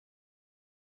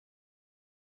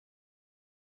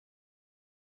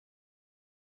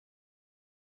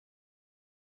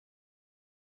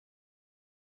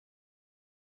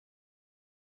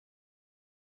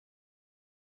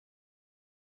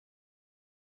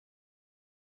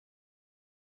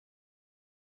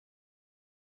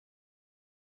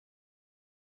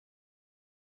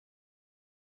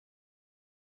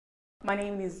My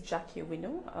name is Jackie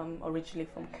Winu. I'm originally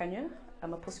from Kenya.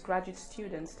 I'm a postgraduate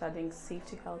student studying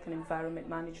Safety, Health and Environment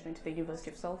Management at the University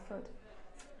of Salford.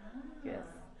 Yes.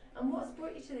 And what's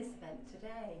brought you to this event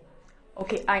today?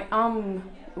 Okay, I'm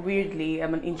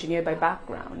an engineer by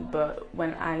background, but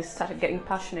when I started getting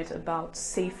passionate about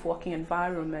safe working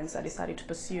environments, I decided to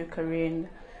pursue a career in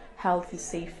health and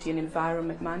safety and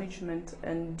environment management.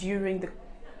 And during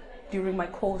my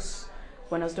course,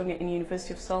 when I was doing it in the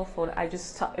University of Salford, I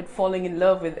just started falling in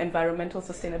love with environmental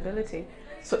sustainability.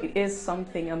 So it is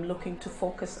something I'm looking to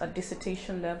focus at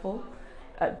dissertation level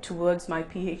towards my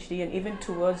PhD and even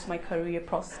towards my career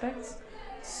prospects.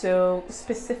 So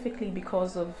specifically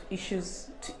because of issues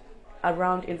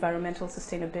around environmental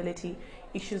sustainability,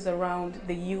 issues around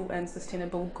the UN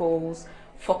Sustainable Goals,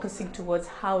 focusing towards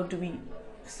how do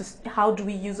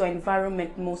we use our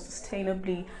environment more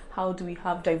sustainably, how do we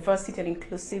have diversity and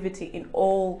inclusivity in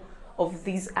all of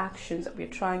these actions that we're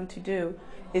trying to do,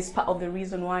 is part of the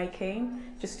reason why I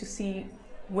came, just to see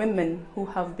women who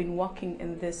have been working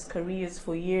in these careers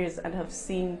for years and have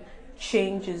seen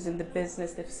changes in the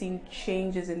business, they've seen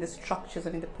changes in the structures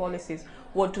and in the policies.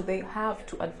 What do they have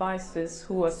to advise us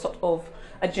who are sort of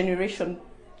a generation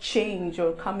change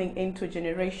or coming into a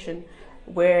generation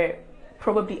where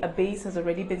probably a base has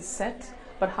already been set,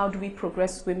 but how do we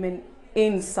progress women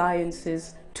in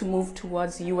sciences to move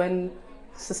towards UN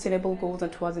sustainable goals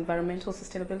and towards environmental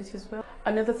sustainability as well?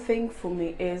 Another thing for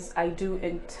me is I do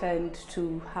intend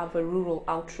to have a rural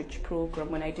outreach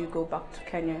program when I do go back to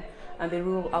Kenya, and the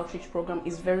rural outreach program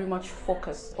is very much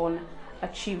focused on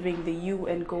achieving the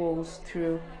UN goals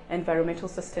through environmental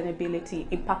sustainability,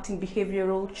 impacting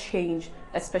behavioral change,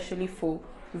 especially from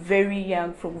very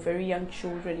young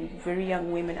children, very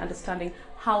young women, understanding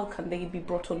how can they be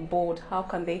brought on board, how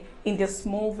can they, in their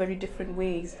small, very different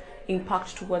ways,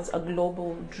 impact towards a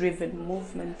global driven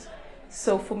movement.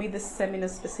 So for me, this seminar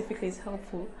specifically is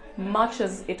helpful, much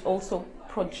as it also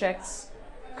projects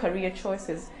career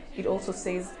choices. It also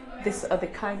says these are the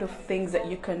kind of things that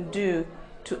you can do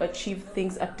to achieve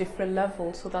things at different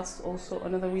levels. So that's also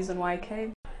another reason why I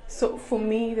came. So for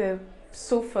me,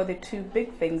 so far the two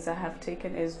big things I have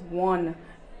taken is one,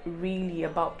 really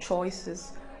about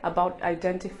choices, about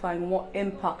identifying what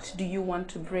impact do you want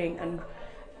to bring and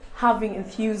having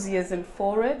enthusiasm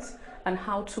for it, and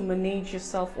how to manage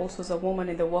yourself also as a woman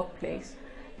in the workplace,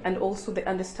 and also the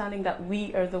understanding that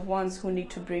we are the ones who need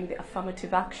to bring the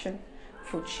affirmative action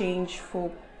for change,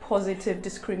 for positive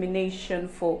discrimination,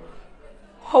 for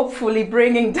hopefully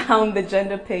bringing down the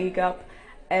gender pay gap,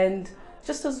 and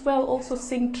just as well also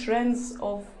seeing trends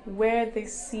of where they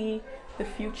see the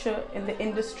future in the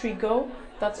industry go.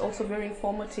 That's also very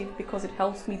informative because it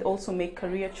helps me also make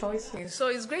career choices. So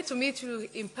it's great to meet you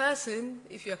in person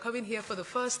if you're coming here for the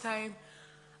first time,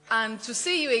 and to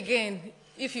see you again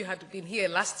if you had been here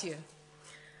last year.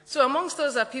 So amongst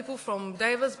us are people from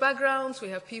diverse backgrounds. We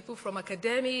have people from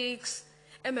academics,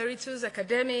 emeritus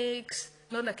academics,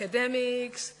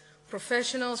 non-academics,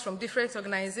 professionals from different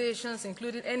organizations,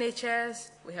 including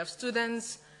NHS. We have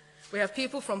students. We have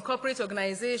people from corporate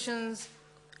organizations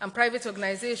and private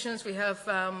organizations. We have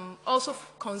also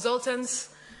consultants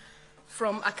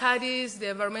from Acadis, the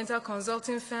environmental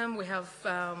consulting firm. We have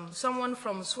someone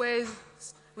from Suez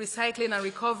Recycling and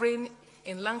Recovering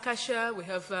in Lancashire. We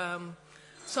have a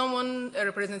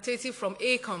representative from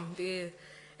AECOM, the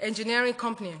engineering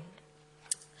company.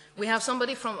 We have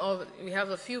we have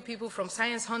a few people from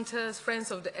Science Hunters,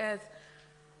 Friends of the Earth.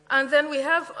 And then we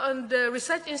have on the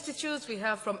research institutes, we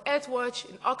have from Earthwatch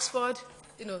in Oxford,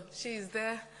 she is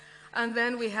there. And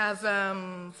then we have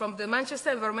from the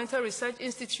Manchester Environmental Research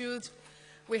Institute,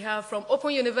 we have from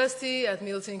Open University at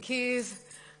Milton Keynes,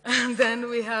 and then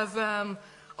we have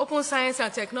Open Science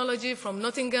and Technology from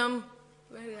Nottingham.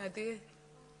 Where are they?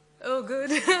 Oh,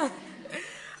 good.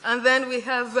 And then we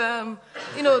have,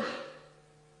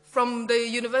 from the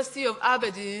University of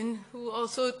Aberdeen, who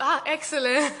also,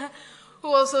 excellent,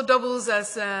 who also doubles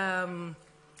as a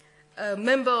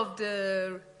member of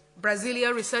the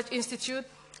Brasilia Research Institute.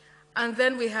 And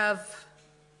then we have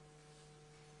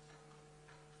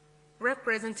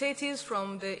representatives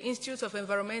from the Institute of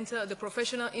Environmental, the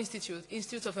Professional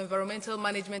Institute of Environmental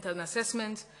Management and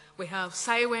Assessment. We have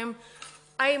SciWEM.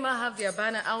 IMA have their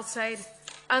banner outside.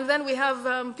 And then we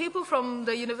have people from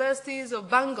the universities of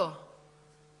Bangor.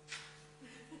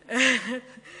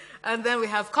 And then we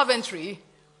have Coventry.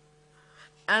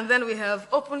 And then we have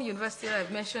Open University,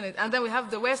 I've mentioned it. And then we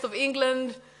have the West of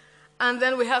England. And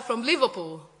then we have from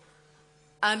Liverpool.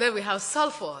 And then we have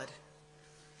Salford.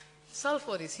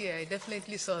 Salford is here, I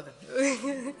definitely saw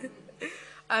them.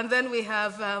 And then we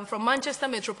have from Manchester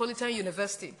Metropolitan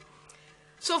University.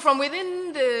 So from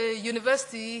within the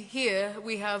university here,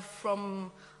 we have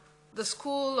from the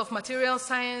School of Material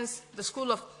Science, the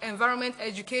School of Environment,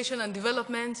 Education and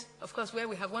Development, of course, where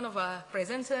we have one of our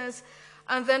presenters,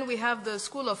 and then we have the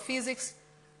School of Physics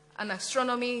and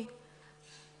Astronomy,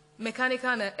 Mechanical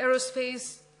and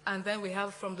Aerospace, and then we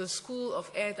have from the School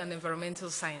of Earth and Environmental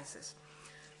Sciences.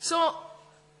 So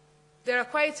there are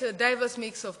quite a diverse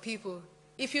mix of people.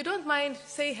 If you don't mind,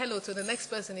 say hello to the next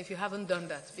person if you haven't done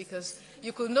that, because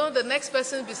you could know the next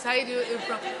person beside you in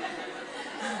front.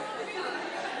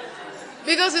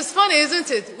 Because it's funny,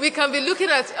 isn't it? We can be looking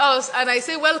at us and I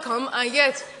say welcome, and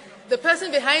yet the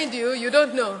person behind you, you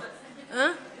don't know.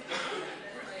 Huh?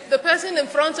 The person in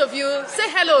front of you, say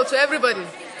hello to everybody.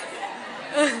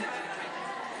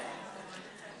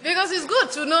 Because it's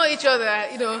good to know each other,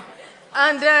 you know.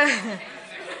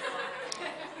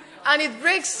 And it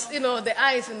breaks, you know, the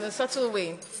ice in a subtle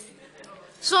way.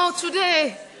 So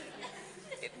today,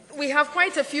 we have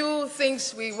quite a few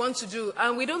things we want to do,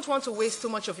 and we don't want to waste too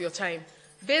much of your time.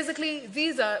 Basically,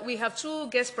 we have two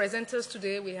guest presenters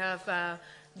today. We have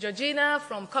Georgina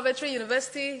from Coventry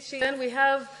University. Then we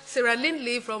have Sarah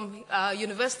Lindley from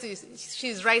university.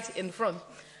 She's right in front.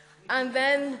 And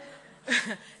then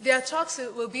their talks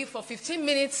will be for 15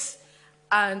 minutes,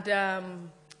 and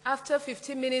after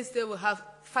 15 minutes, they will have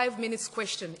 5 minutes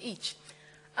question each.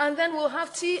 And then we'll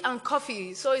have tea and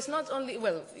coffee. So it's not only,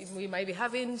 well, we might be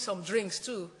having some drinks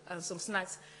too and some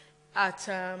snacks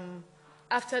after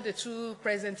the two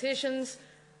presentations.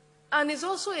 And it's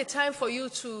also a time for you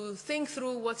to think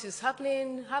through what is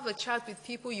happening, have a chat with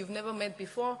people you've never met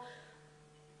before.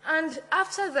 And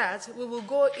after that, we will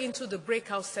go into the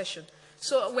breakout session.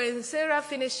 So when Sarah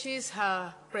finishes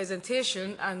her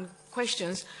presentation and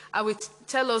questions, I will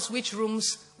tell us which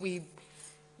rooms we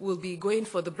will be going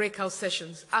for the breakout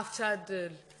sessions after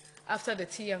the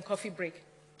tea and coffee break.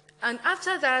 And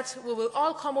after that, we will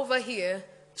all come over here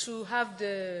to have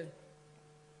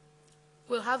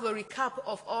we'll have a recap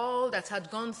of all that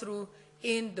had gone through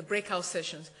in the breakout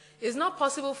sessions. It's not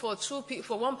possible for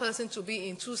one person to be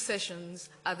in two sessions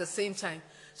at the same time.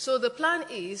 So the plan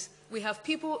is we have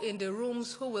people in the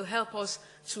rooms who will help us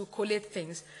to collate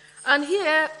things. And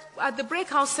here at the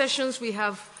breakout sessions, we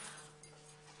have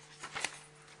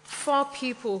 4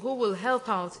 people who will help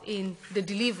out in the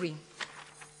delivery.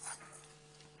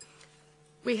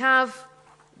 We have,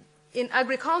 in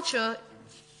agriculture,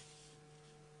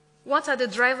 what are the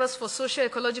drivers for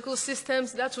socio-ecological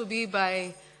systems? That will be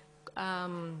by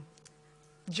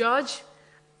George.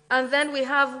 And then we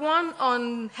have one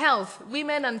on health.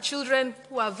 Women and children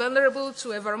who are vulnerable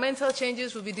to environmental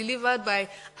changes will be delivered by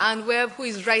Anne Webb, who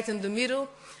is right in the middle.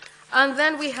 And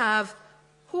then we have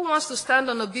who wants to stand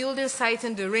on a building site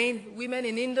in the rain? Women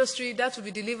in industry. That will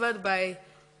be delivered by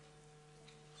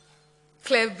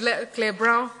Claire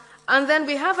Brown. And then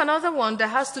we have another one that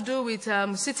has to do with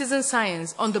citizen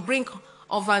science on the brink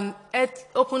of an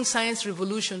open science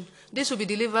revolution. This will be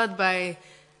delivered by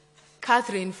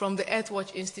Catherine from the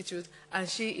Earthwatch Institute, and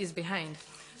she is behind.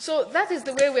 So that is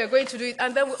the way we are going to do it.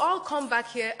 And then we'll all come back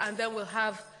here, and then we'll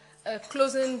have a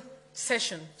closing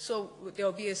session. So there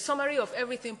will be a summary of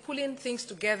everything, pulling things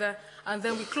together, and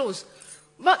then we close.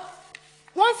 But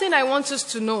one thing I want us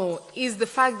to know is the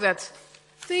fact that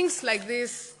things like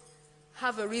this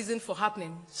have a reason for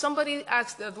happening. Somebody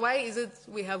asked that why is it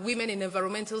we have women in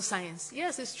environmental science?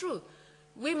 Yes, it's true.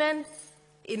 Women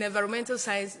in environmental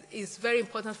science is very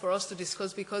important for us to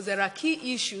discuss because there are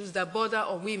key issues that border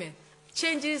on women.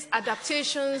 Changes,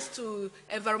 adaptations to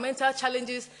environmental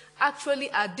challenges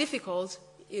actually are difficult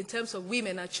in terms of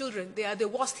women and children. They are the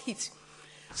worst hit.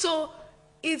 So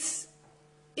it's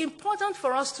important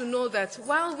for us to know that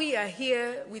while we are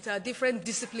here with our different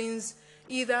disciplines,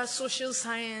 either social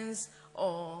science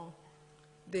or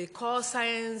the core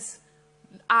science,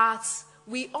 arts,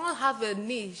 we all have a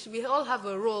niche, we all have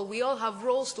a role, we all have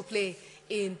roles to play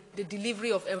in the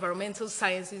delivery of environmental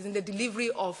sciences, in the delivery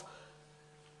of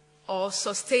or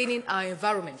sustaining our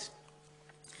environment.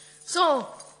 So,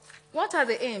 what are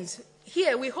the aims?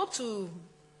 Here, we hope to,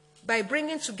 by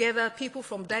bringing together people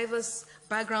from diverse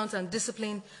backgrounds and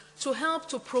disciplines, to help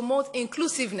to promote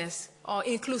inclusiveness or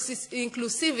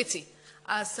inclusivity,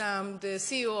 as the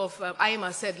CEO of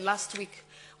IMA said last week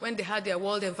when they had their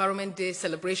World Environment Day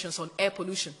celebrations on air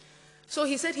pollution. So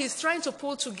he said he's trying to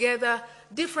pull together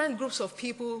different groups of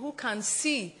people who can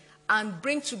see and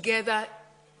bring together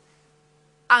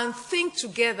and think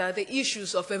together the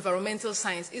issues of environmental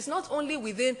science. It's not only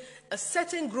within a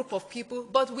certain group of people,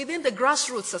 but within the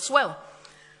grassroots as well.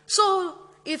 So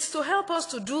it's to help us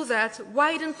to do that,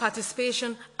 widen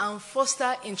participation, and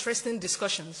foster interesting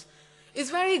discussions. It's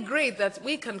very great that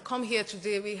we can come here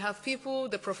today. We have people,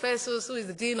 the professors, who is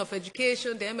the Dean of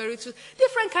Education, the Emeritus,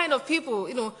 different kind of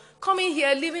people, coming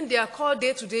here, leaving their core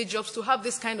day-to-day jobs to have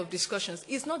this kind of discussions.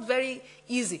 It's not very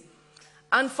easy.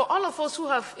 And for all of us who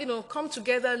have, come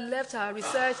together, left our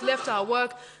research, left our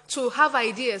work to have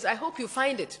ideas, I hope you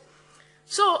find it.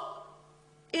 So,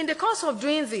 in the course of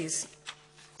doing this,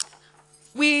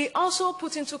 we also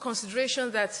put into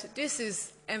consideration that this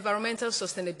is environmental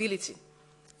sustainability.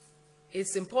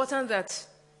 It's important that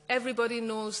everybody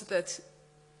knows that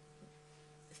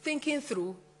thinking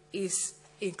through is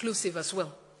inclusive as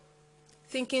well.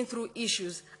 Thinking through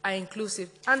issues are inclusive.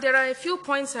 And there are a few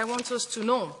points I want us to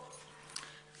know.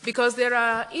 Because there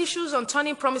are issues on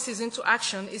turning promises into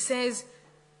action. It says,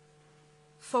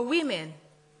 for women,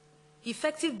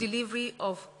 effective delivery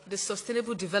of the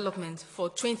sustainable development for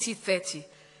 2030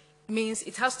 means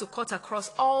it has to cut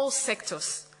across all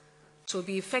sectors to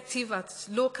be effective at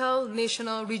local,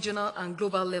 national, regional, and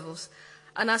global levels.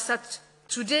 And as at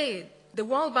today, the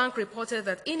World Bank reported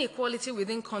that inequality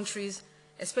within countries,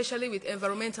 especially with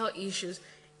environmental issues,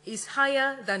 is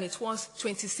higher than it was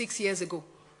 26 years ago.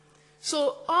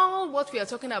 So all what we are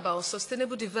talking about,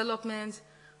 sustainable development,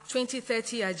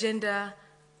 2030 agenda,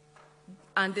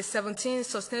 and the 17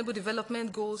 Sustainable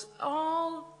Development Goals,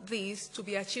 all these to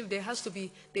be achieved, there has to be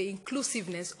the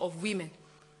inclusiveness of women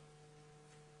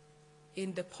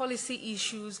in the policy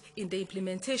issues, in the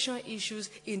implementation issues,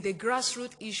 in the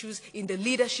grassroots issues, in the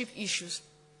leadership issues.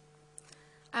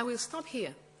 I will stop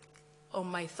here on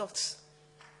my thoughts,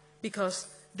 because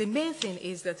the main thing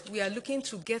is that we are looking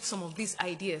to get some of these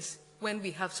ideas when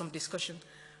we have some discussion.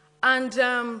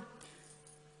 And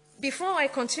before I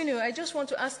continue, I just want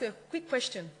to ask a quick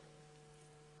question.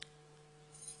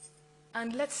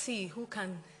 And let's see who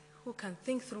can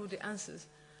think through the answers.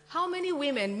 How many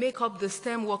women make up the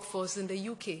STEM workforce in the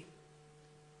UK?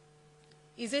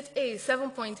 Is it A,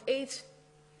 7.8?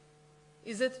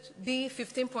 Is it B,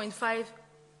 15.5,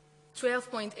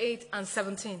 12.8, and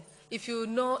 17? If you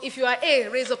know, if you are A,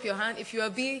 raise up your hand. If you are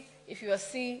B, if you are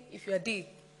C, if you are D.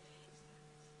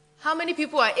 How many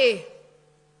people are A?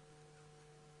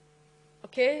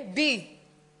 Okay, B.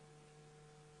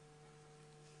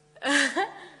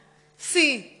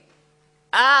 C.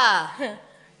 Ah.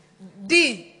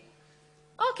 D.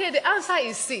 Okay, the answer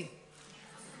is C.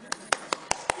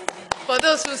 For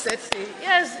those who said C,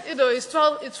 yes, it's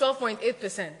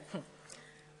 12.8%.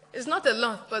 It's not a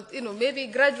lot, but maybe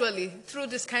gradually through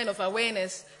this kind of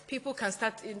awareness, people can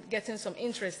start getting some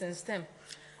interest in STEM.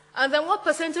 And then what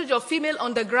percentage of female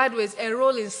undergraduates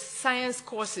enroll in science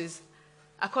courses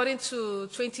according to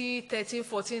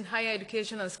 2013-14 Higher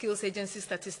Education and Skills Agency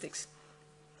statistics?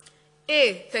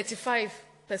 A,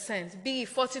 35%, B,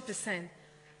 40%,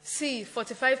 C,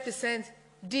 45%,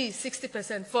 D,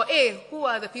 60%. For A, who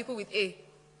are the people with A?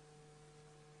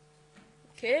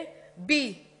 Okay,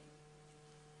 B.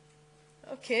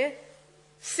 Okay,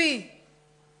 C.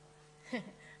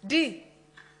 D.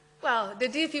 Well, the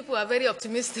D people are very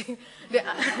optimistic.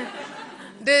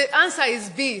 The answer is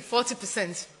B,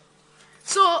 40%.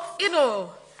 So,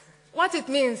 what it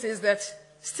means is that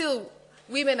still,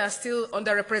 women are still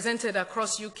underrepresented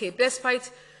across UK,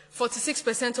 despite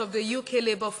 46% of the UK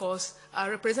labor force are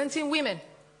representing women.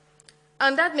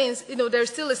 And that means,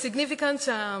 there's still a significant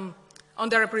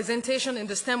underrepresentation in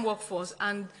the STEM workforce,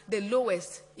 and the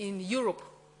lowest in Europe.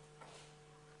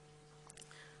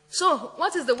 So,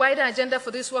 what is the wider agenda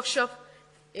for this workshop?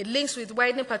 It links with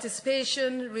widening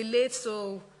participation, relates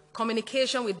to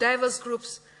communication with diverse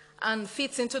groups, and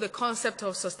fits into the concept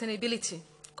of sustainability,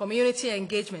 community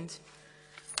engagement.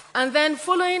 And then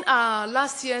following our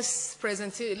last year's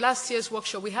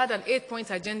workshop, we had an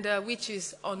 8-point agenda, which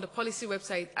is on the policy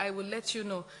website. I will let you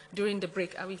know during the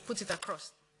break. I will put it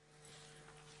across.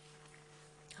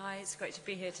 Hi, it's great to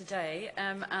be here today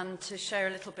and to share a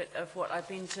little bit of what I've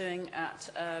been doing at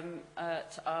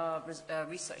our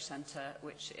research centre,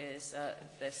 which is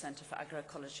the Centre for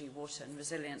Agroecology, Water and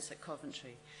Resilience at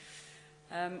Coventry.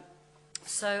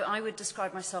 So I would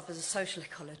describe myself as a social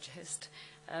ecologist.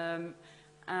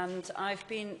 And I've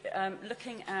been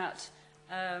looking at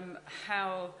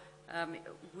how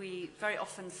we very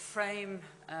often frame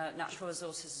natural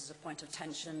resources as a point of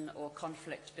tension or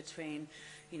conflict between,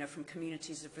 from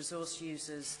communities of resource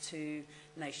users to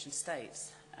nation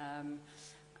states.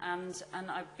 And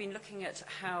I've been looking at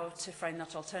how to frame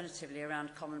that alternatively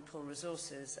around common pool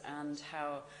resources, and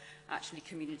how actually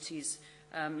communities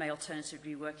may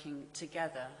alternatively be working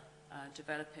together,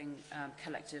 developing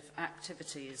collective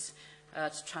activities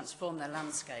to transform their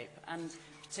landscape, and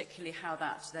particularly how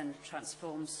that then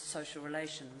transforms social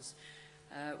relations.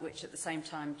 which at the same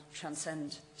time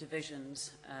transcend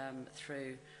divisions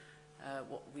through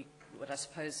what I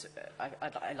suppose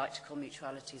I like to call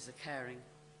mutualities of caring.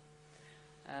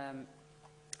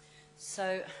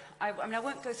 So I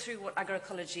won't go through what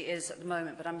agroecology is at the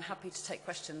moment, but I'm happy to take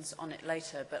questions on it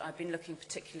later. But I've been looking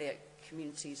particularly at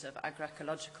communities of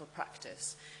agroecological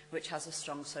practice, which has a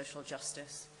strong social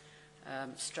justice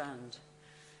strand.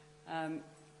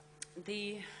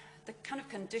 The kind of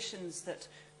conditions that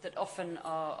often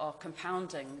are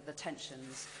compounding the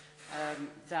tensions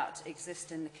that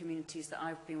exist in the communities that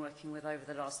I've been working with over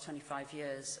the last 25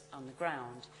 years on the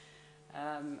ground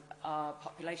are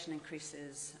population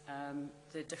increases,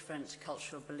 the different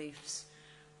cultural beliefs,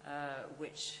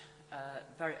 which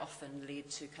very often lead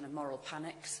to kind of moral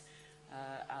panics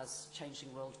as changing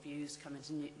worldviews come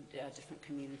into different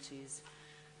communities,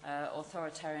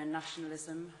 authoritarian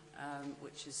nationalism,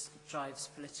 which drives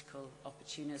political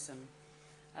opportunism,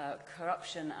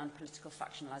 corruption and political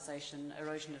factionalization,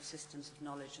 erosion of systems of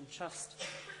knowledge and trust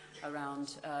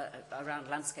around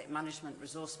landscape management,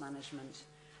 resource management,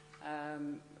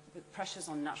 with pressures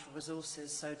on natural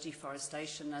resources, so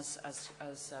deforestation as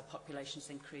populations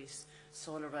increase,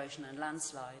 soil erosion and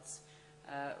landslides,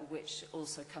 which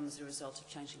also comes as a result of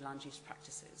changing land use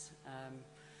practices.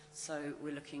 So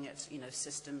we're looking at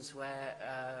systems where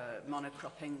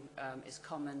monocropping is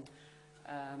common,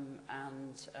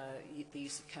 and the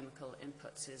use of chemical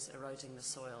inputs is eroding the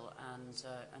soil and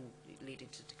leading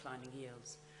to declining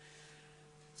yields.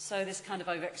 So this kind of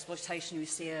overexploitation, we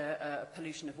see a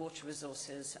pollution of water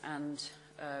resources and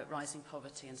rising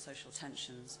poverty and social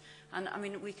tensions. And I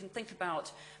mean, we can think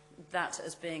about that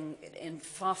as being in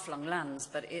far-flung lands,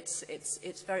 but it's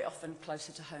very often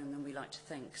closer to home than we like to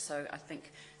think. So I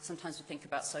think sometimes we think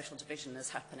about social division as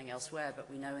happening elsewhere, but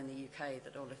we know in the UK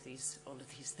that all of these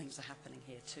things are happening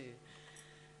here too.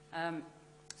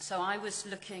 So I was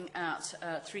looking at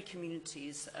 3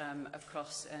 communities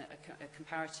across a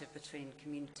comparative between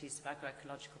communities of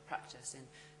agroecological practice in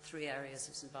 3 areas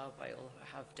of Zimbabwe, all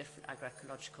have different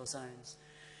agroecological zones.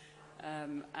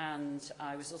 And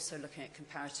I was also looking at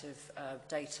comparative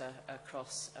data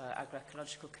across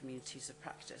agroecological communities of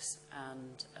practice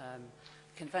and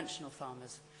conventional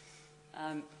farmers.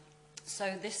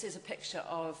 So this is a picture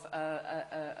of an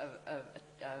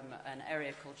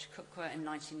area called Chikukwa in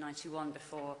 1991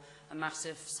 before a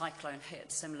massive cyclone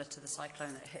hit, similar to the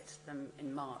cyclone that hit them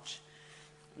in March.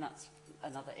 And that's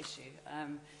another issue.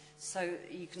 So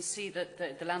you can see that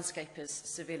the landscape is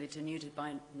severely denuded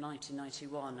by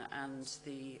 1991, and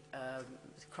the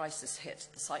crisis hit,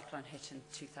 the cyclone hit in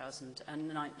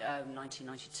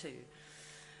 1992.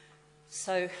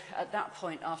 So at that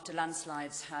point, after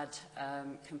landslides had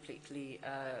completely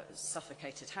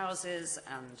suffocated houses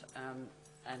and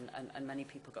many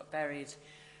people got buried,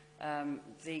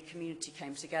 the community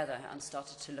came together and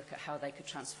started to look at how they could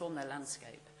transform their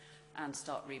landscape and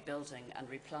start rebuilding and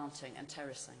replanting and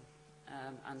terracing.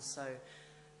 And so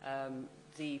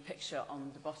the picture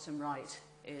on the bottom right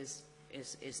is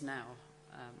now,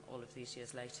 all of these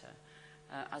years later,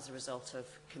 as a result of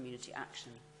community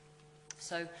action.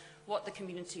 So what the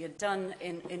community had done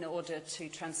in order to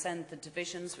transcend the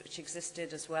divisions which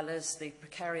existed, as well as the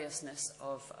precariousness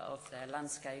of their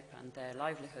landscape and their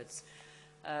livelihoods,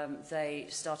 they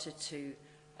started to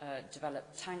develop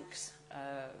tanks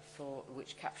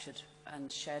which captured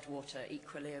and shared water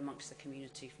equally amongst the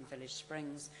community from village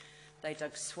springs. They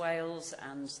dug swales,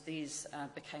 and these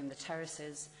became the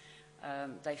terraces.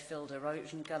 They filled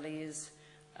erosion gullies,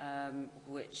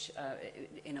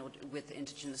 with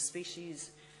indigenous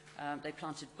species. They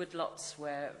planted woodlots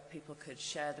where people could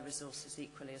share the resources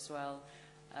equally as well.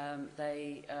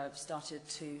 They started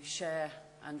to share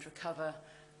and recover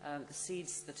the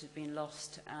seeds that had been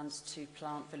lost and to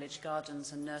plant village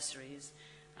gardens and nurseries.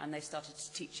 And they started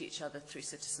to teach each other through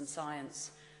citizen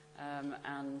science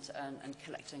and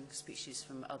collecting species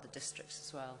from other districts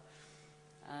as well.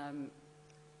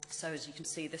 So as you can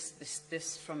see,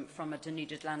 this from a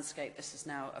denuded landscape, this is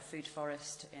now a food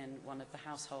forest in one of the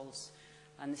households,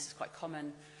 and this is quite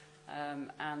common.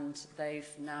 And they've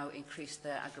now increased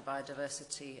their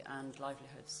agrobiodiversity and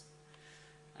livelihoods.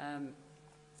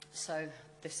 So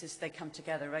they come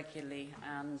together regularly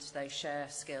and they share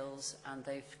skills, and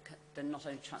they've not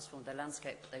only transformed their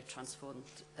landscape, but they've transformed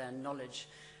their knowledge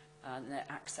and their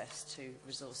access to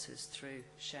resources through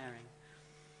sharing.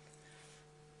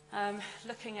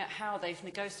 Looking at how they've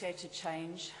negotiated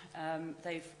change,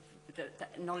 the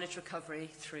knowledge recovery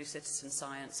through citizen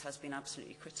science has been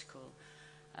absolutely critical.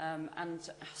 And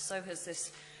so has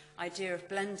this idea of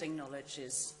blending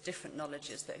knowledges, different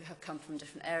knowledges that have come from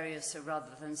different areas. So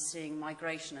rather than seeing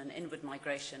migration and inward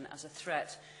migration as a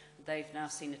threat, they've now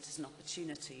seen it as an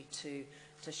opportunity to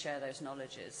share those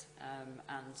knowledges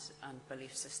and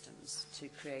belief systems to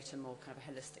create a more kind of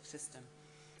a holistic system.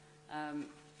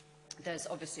 There's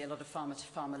obviously a lot of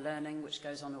farmer-to-farmer learning which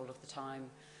goes on all of the time.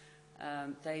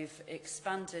 They've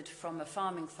expanded from a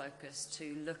farming focus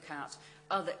to look at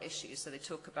other issues. So they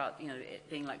talk about, you know, it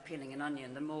being like peeling an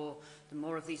onion. The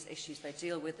more of these issues they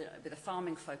deal with a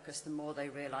farming focus, the more they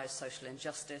realize social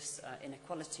injustice,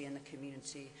 inequality in the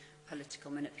community, political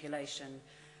manipulation,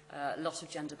 a lot of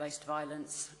gender-based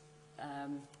violence.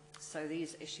 So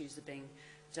these issues are being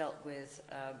dealt with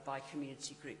by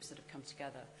community groups that have come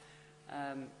together.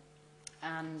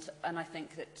 And I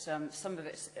think that some of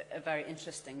it's very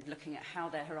interesting, looking at how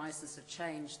their horizons have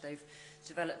changed. They've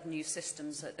developed new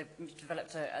systems. They've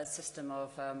developed a system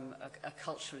of a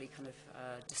culturally kind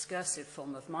of discursive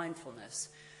form of mindfulness,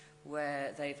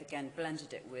 where they've again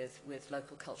blended it with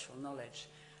local cultural knowledge.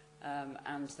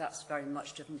 And that's very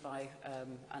much driven by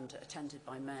and attended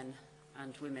by men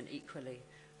and women equally.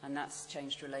 And that's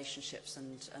changed relationships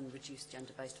and reduced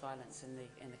gender-based violence in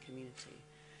the community.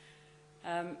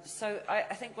 So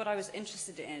I think what I was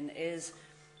interested in is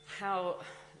how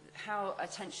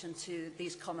attention to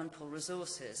these common pool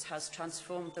resources has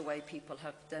transformed the way people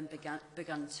have then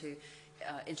begun to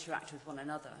interact with one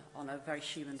another on a very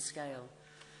human scale.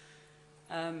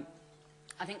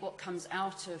 I think what comes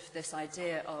out of this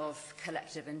idea of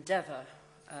collective endeavour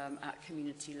at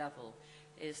community level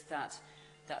is that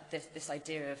this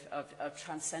idea of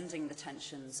transcending the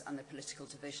tensions and the political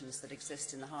divisions that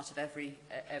exist in the heart of every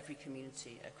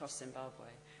community across Zimbabwe,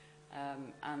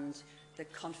 and the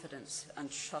confidence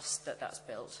and trust that that's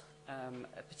built,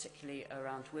 particularly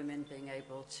around women being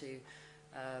able to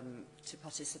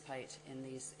participate in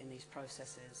these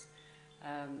processes.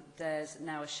 There's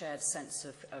now a shared sense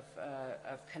of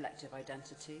collective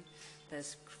identity.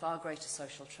 There's far greater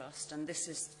social trust, and this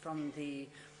is from the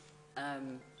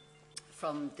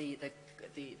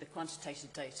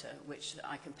quantitative data, which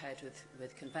I compared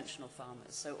with conventional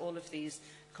farmers. So all of these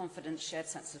confidence, shared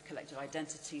sense of collective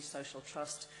identity, social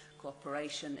trust,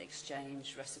 cooperation,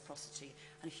 exchange, reciprocity,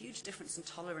 and a huge difference in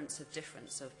tolerance of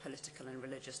difference, of political and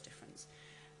religious difference,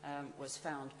 was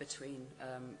found between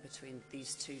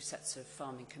these two sets of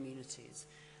farming communities.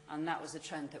 And that was a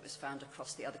trend that was found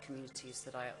across the other communities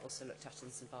that I also looked at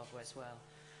in Zimbabwe as well.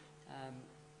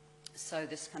 So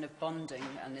this kind of bonding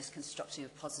and this constructing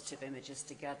of positive images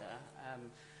together,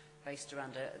 based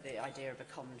around the idea of a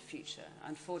common future,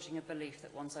 and forging a belief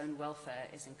that one's own welfare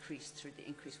is increased through the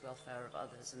increased welfare of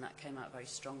others, and that came out very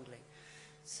strongly.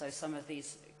 So some of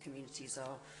these communities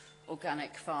are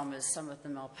organic farmers, some of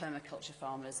them are permaculture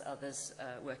farmers, others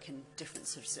work in different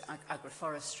sorts of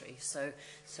agroforestry.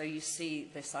 So you see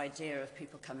this idea of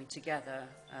people coming together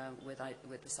with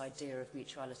this idea of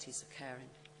mutualities of caring.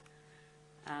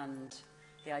 And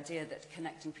the idea that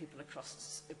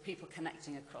people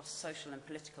connecting across social and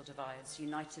political divides,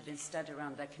 united instead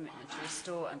around their commitment to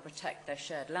restore and protect their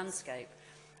shared landscape,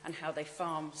 and how they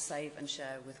farm, save and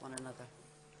share with one another.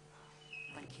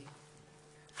 Thank you.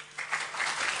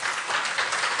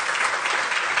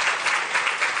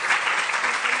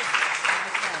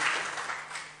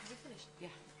 Have you finished? Yeah.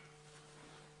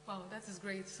 Wow, that is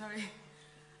great. Sorry.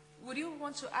 Would you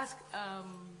want to ask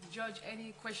George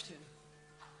any question?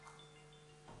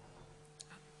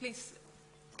 Please.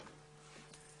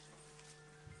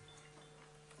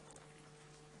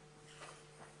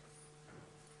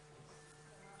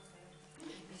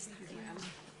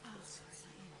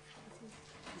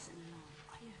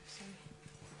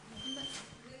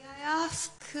 May I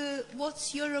ask,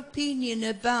 what's your opinion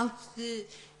about the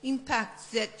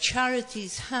impact that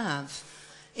charities have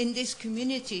in these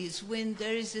communities when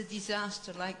there is a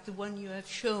disaster like the one you have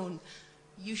shown?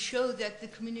 You show that the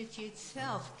community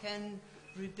itself can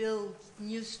rebuild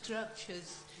new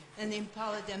structures and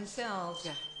empower themselves.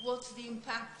 Yeah. What's the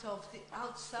impact of the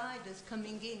outsiders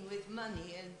coming in with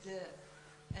money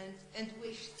and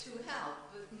wish to help,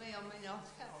 but may or may not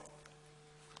help?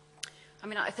 I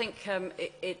mean, I think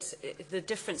the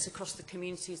difference across the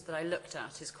communities that I looked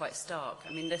at is quite stark.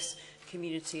 I mean, this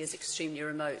community is extremely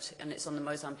remote, and it's on the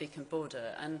Mozambican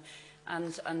border, and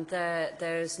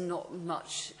there's not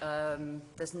much,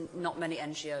 there's not many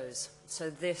NGOs. So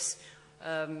this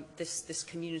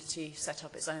community set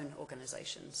up its own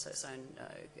organisation, so its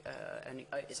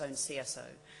own CSO.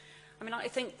 I mean, I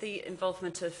think the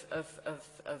involvement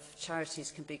of charities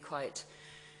can be quite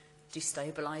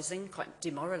destabilising, quite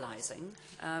demoralising,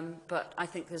 but I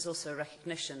think there's also a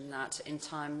recognition that in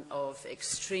time of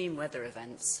extreme weather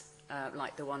events,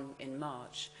 like the one in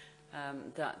March,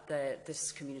 that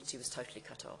this community was totally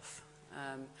cut off.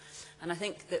 And I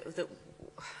think that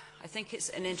I think it's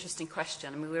an interesting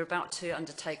question. I mean, we're about to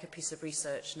undertake a piece of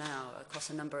research now across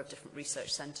a number of different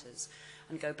research centres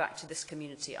and go back to this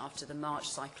community after the March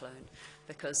cyclone,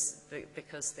 because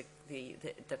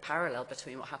the parallel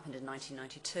between what happened in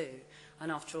 1992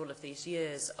 and after all of these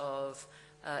years of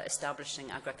establishing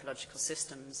agroecological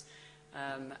systems,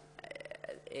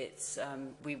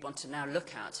 we want to now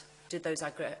look at, did those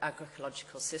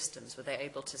agroecological systems, were they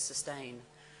able to sustain?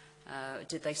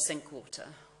 Did they sink water?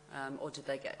 Or did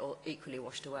they get equally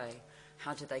washed away?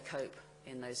 How did they cope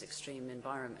in those extreme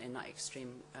environment, in that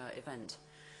extreme event?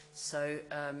 So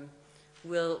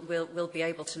we'll be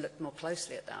able to look more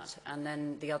closely at that. And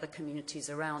then the other communities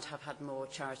around have had more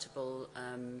charitable,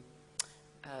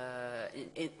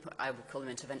 I would call them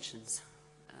interventions.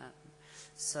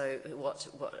 So what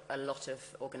a lot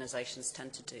of organisations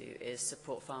tend to do is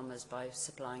support farmers by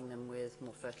supplying them with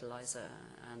more fertiliser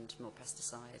and more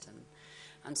pesticide,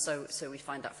 and so we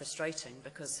find that frustrating,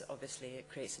 because obviously it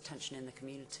creates a tension in the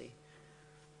community.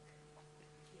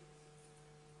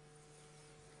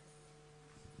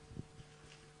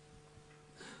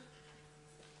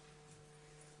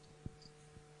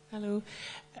 Hello.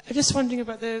 I'm just wondering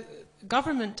about the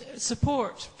government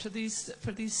support to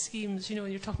for these schemes. You know,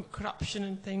 when you're talking about corruption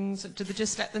and things, do they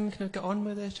just let them kind of get on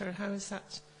with it, or how is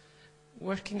that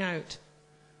working out?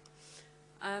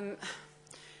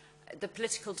 The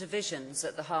political divisions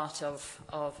at the heart of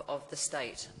the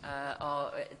state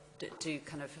are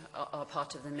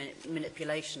part of the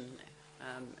manipulation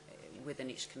within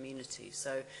each community.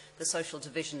 So the social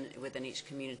division within each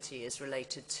community is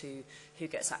related to who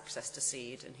gets access to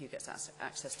seed and who gets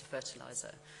access to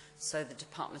fertiliser. So the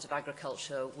Department of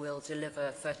Agriculture will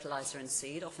deliver fertiliser and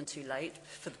seed, often too late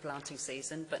for the planting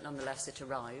season, but nonetheless it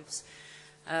arrives.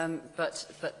 But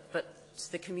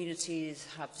the communities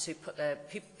have to put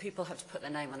people have to put their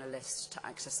name on a list to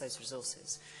access those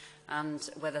resources, and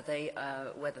whether they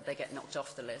get knocked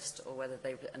off the list or whether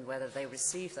they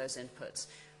receive those inputs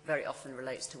very often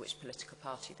relates to which political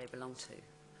party they belong to.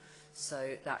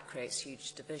 So that creates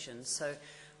huge divisions. So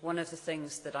one of the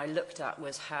things that I looked at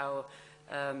was how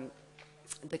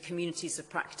the communities of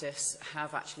practice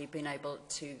have actually been able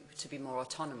to be more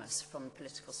autonomous from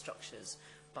political structures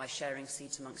by sharing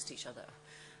seeds amongst each other.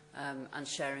 And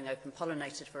sharing open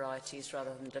pollinated varieties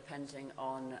rather than depending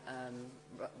on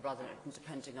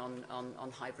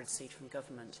hybrid seed from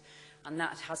government. And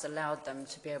that has allowed them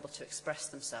to be able to express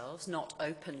themselves, not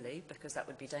openly, because that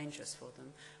would be dangerous for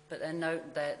them, but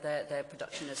their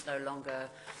production is no longer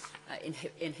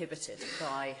inhibited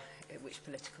by which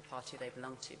political party they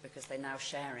belong to, because they're now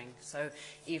sharing. So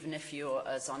even if you're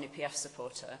a ZANU-PF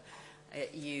supporter,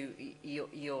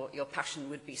 your passion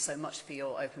would be so much for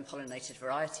your open pollinated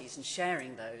varieties and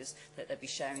sharing those that they'd be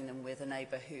sharing them with a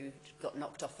neighbour who got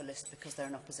knocked off the list because they're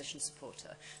an opposition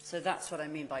supporter. So that's what I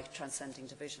mean by transcending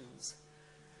divisions.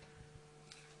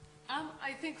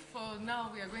 I think for now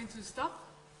we are going to stop,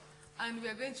 and we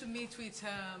are going to meet with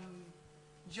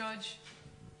George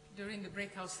during the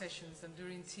breakout sessions and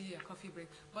during tea or coffee break.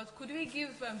 But could we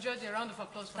give George a round of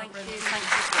applause for our presentation? Thank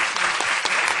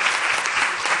you.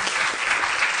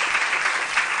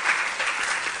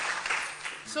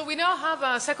 So we now have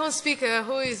our second speaker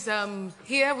who is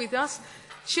here with us.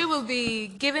 She will be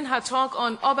giving her talk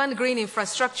on urban green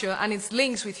infrastructure and its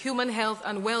links with human health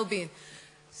and well-being.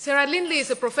 Sarah Lindley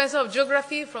is a professor of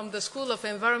geography from the School of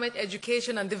Environment,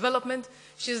 Education and Development.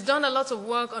 She's done a lot of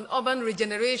work on urban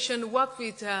regeneration, worked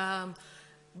with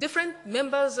different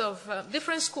members of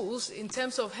different schools in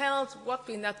terms of health, worked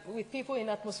with people in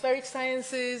atmospheric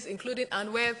sciences, including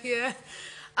Ann Webb here.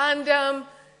 And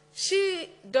she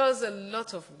does a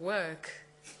lot of work,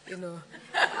 you know,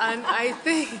 and I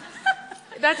think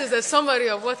that is a summary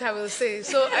of what I will say.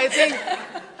 So I think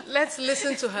let's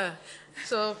listen to her.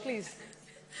 So please,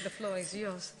 the floor is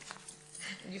yours.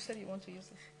 You said you want to use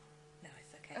it? No,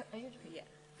 it's okay. Are you doing it?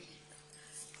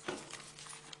 Yeah.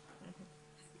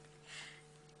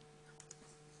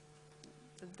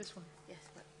 This one. Yes,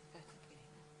 but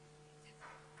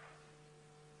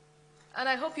And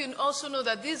I hope you also know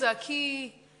that these are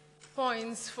key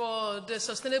points for the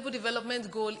Sustainable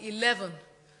Development Goal 11,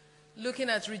 looking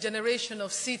at regeneration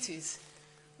of cities.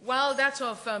 While that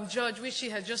of George, which she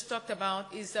had just talked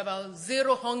about, is about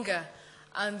zero hunger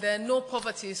and no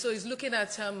poverty. So it's looking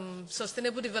at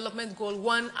Sustainable Development Goal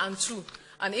 1 and 2.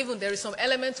 And even there is some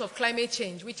element of climate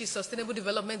change, which is Sustainable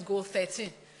Development Goal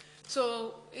 13.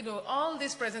 So, you know, all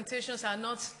these presentations are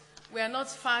we are not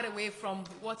far away from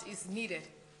what is needed.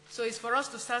 So it's for us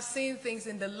to start seeing things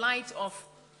in the light of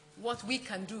what we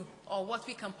can do or what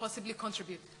we can possibly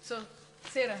contribute. So,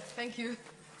 Sarah, thank you.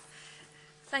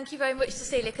 Thank you very much,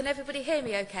 Cecilia. Can everybody hear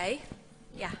me okay?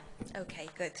 Yeah, Okay,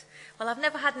 good. Well, I've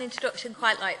never had an introduction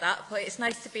quite like that, but it's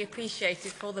nice to be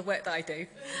appreciated for all the work that I do.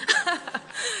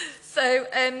 So,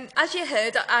 as you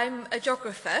heard, I'm a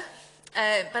geographer,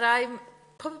 but I'm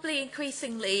probably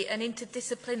increasingly an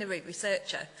interdisciplinary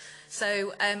researcher.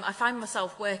 So I find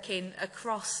myself working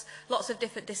across lots of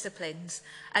different disciplines,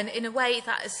 and in a way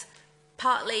that has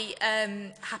partly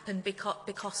happened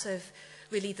because of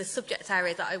really the subject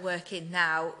area that I work in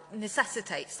now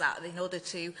necessitates that in order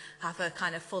to have a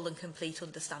kind of full and complete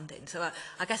understanding. So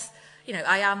I guess, you know,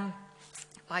 I am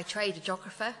by trade a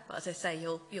geographer, but as I say,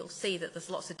 you'll see that there's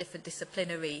lots of different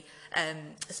disciplinary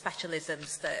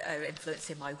specialisms that are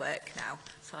influencing my work now.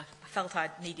 So I felt I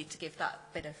needed to give that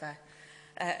bit of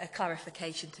a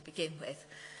clarification to begin with.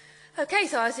 Okay,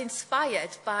 so I was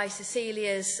inspired by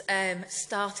Cecilia's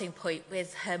starting point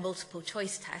with her multiple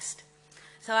choice test.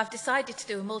 So I've decided to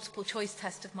do a multiple choice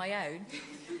test of my own,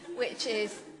 which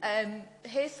is,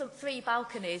 here's three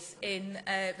balconies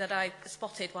that I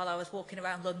spotted while I was walking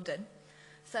around London.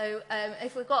 So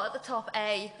if we've got at the top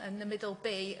A and the middle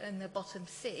B and the bottom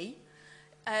C,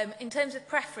 in terms of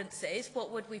preferences, what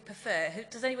would we prefer?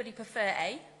 Does anybody prefer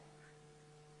A?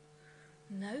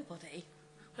 Nobody.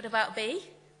 What about B?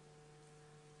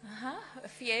 A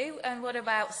few. And what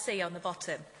about C on the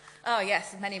bottom? Oh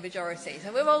yes, many majorities.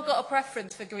 So we've all got a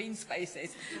preference for green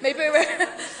spaces.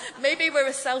 Maybe we're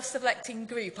a self-selecting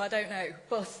group, I don't know.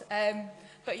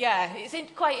 But yeah, it's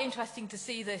quite interesting to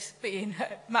see this being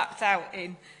mapped out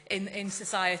in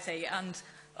society. And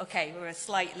okay, we're a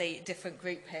slightly different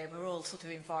group here. We're all sort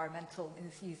of environmental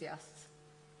enthusiasts.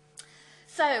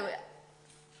 So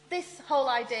this whole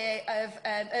idea of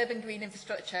urban green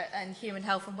infrastructure and human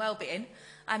health and well-being,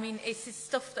 I mean, it's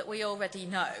stuff that we already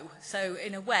know. So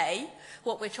in a way,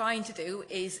 what we're trying to do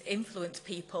is influence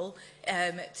people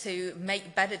to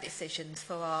make better decisions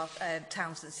for our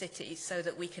towns and cities so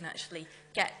that we can actually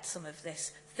get some of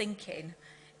this thinking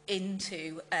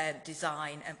into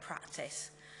design and practice.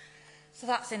 So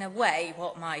that's in a way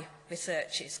what my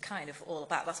research is kind of all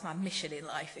about. That's my mission in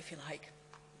life, if you like.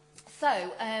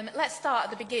 So let's start at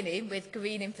the beginning with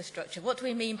green infrastructure. What do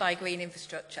we mean by green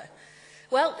infrastructure?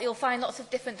 Well, you'll find lots of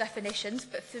different definitions,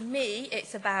 but for me,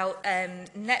 it's about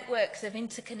networks of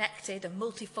interconnected and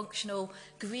multifunctional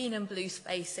green and blue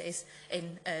spaces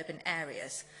in urban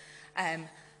areas.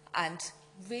 And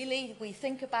really, we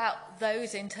think about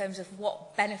those in terms of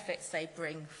what benefits they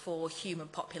bring for human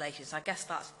populations. I guess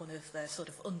that's one of the sort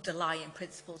of underlying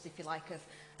principles, if you like,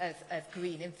 of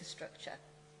green infrastructure.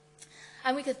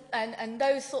 And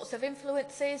those sorts of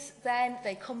influences, then,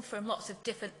 they come from lots of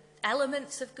different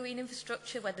elements of green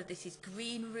infrastructure, whether this is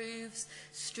green roofs,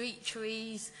 street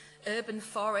trees, urban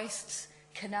forests,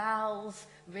 canals,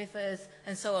 rivers,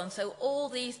 and so on. So all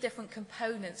these different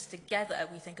components together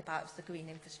we think about as the green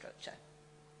infrastructure.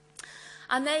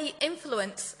 And they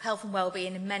influence health and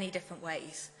well-being in many different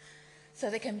ways. So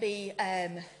they can be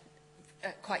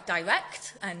quite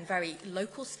direct and very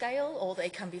local scale, or they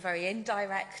can be very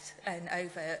indirect and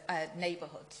over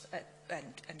neighbourhoods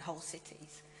and whole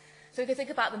cities. So we can think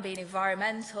about them being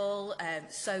environmental and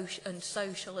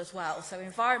social as well. So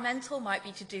environmental might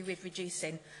be to do with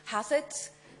reducing hazards.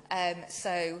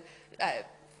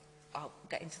 I'll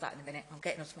get into that in a minute. I'm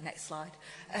getting on to my next slide.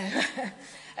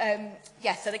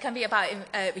 So they can be about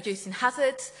reducing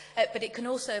hazards, but it can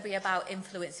also be about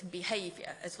influencing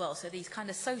behaviour as well. So these kind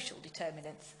of social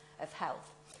determinants of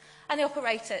health. And they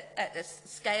operate at the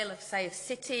scale of, say, of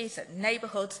cities and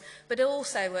neighbourhoods, but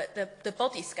also at the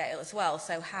body scale as well.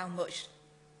 So how much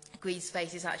green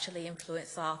spaces actually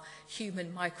influence our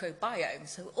human microbiome.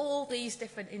 So all these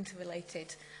different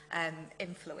interrelated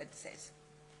influences.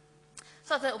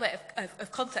 So that's a little bit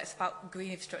of context about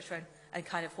green infrastructure and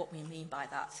kind of what we mean by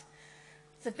that.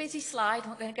 It's a busy slide, I'm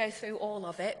not going to go through all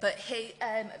of it, but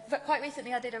quite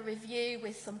recently I did a review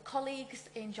with some colleagues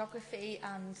in geography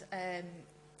and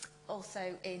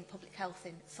also in public health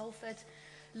in Salford,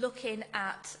 looking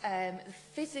at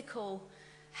physical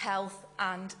health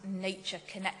and nature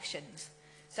connections.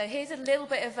 So here's a little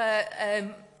bit of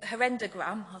a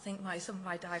herendogram. I think some of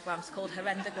my diagrams are called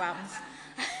herendograms,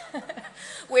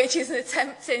 which is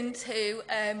attempting to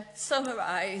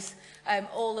summarise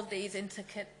all of these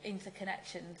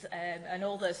interconnections and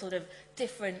all the sort of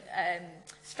different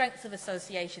strengths of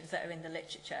associations that are in the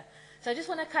literature. So I just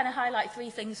want to kind of highlight three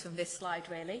things from this slide,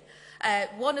 really.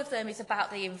 One of them is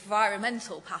about the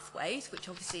environmental pathways, which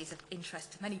obviously is of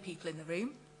interest to many people in the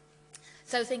room.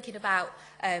 So thinking about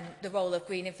the role of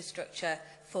green infrastructure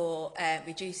for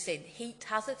reducing heat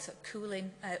hazards, so cooling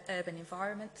urban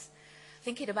environments.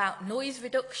 Thinking about noise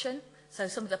reduction. So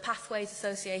some of the pathways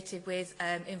associated with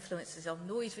influences on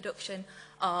noise reduction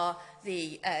are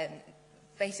the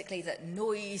basically that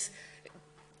noise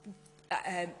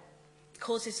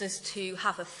causes us to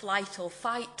have a flight or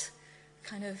fight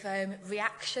kind of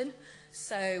reaction.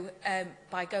 So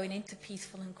by going into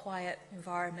peaceful and quiet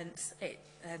environments, it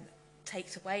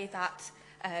takes away that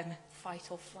fight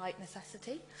or flight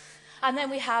necessity. And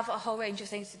then we have a whole range of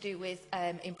things to do with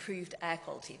improved air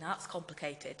quality. Now, that's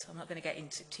complicated, so I'm not going to get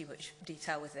into too much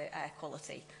detail with the air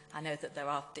quality. I know that there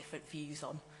are different views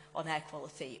on air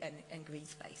quality and green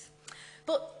space.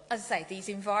 But, as I say, these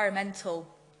environmental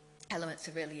elements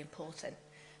are really important.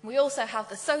 We also have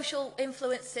the social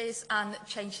influences and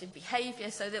change in behaviour,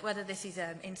 so that whether this is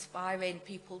inspiring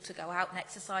people to go out and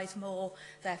exercise more,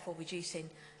 therefore reducing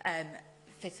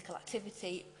physical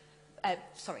activity,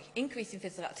 increasing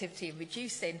physical activity and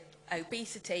reducing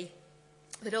obesity,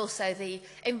 but also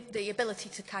the ability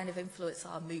to kind of influence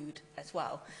our mood as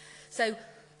well. So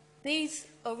these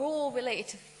are all related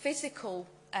to physical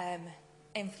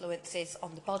influences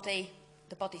on the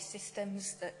body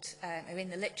systems that are in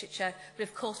the literature, but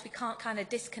of course we can't kind of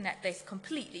disconnect this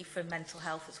completely from mental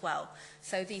health as well.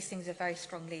 So these things are very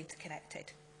strongly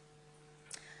interconnected.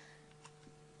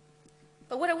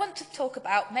 But what I want to talk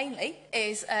about mainly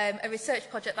is a research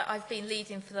project that I've been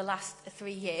leading for the last 3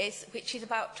 years, which is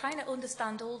about trying to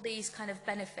understand all these kind of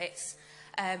benefits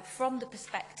from the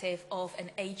perspective of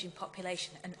an ageing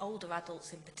population and older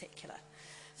adults in particular.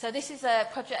 So this is a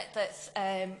project that's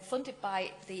funded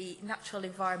by the Natural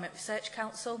Environment Research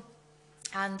Council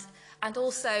and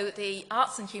also the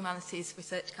Arts and Humanities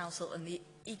Research Council and the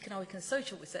Economic and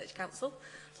Social Research Council.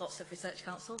 Lots of research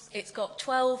councils. It's got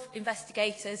 12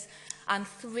 investigators and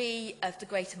 3 of the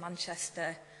Greater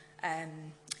Manchester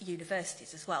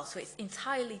universities as well. So it's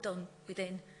entirely done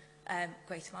within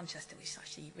Greater Manchester, which is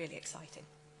actually really exciting.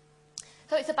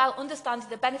 So it's about understanding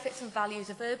the benefits and values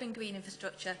of urban green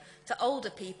infrastructure to older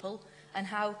people and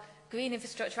how green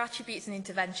infrastructure attributes and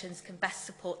interventions can best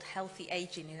support healthy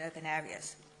ageing in urban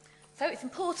areas. So it's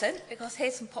important because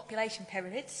here's some population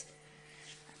pyramids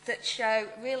that show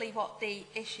really what the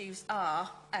issues are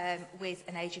with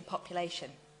an ageing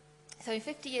population. So in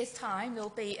 50 years' time, there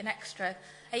will be an extra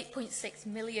 8.6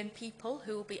 million people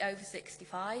who will be over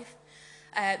 65.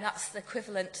 That's the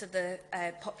equivalent to the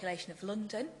population of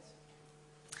London.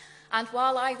 And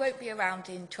while I won't be around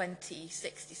in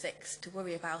 2066 to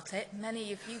worry about it,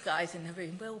 many of you guys in the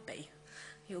room will be.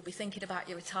 You'll be thinking about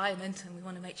your retirement, and we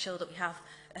want to make sure that we have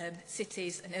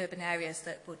cities and urban areas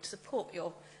that would support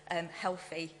your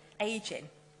healthy ageing.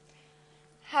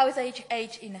 How is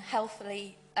ageing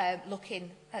healthily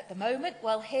looking at the moment?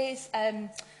 Well, here's I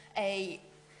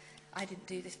didn't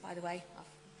do this, by the way.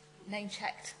 I've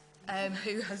name-checked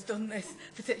who has done this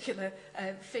particular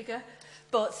figure.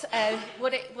 But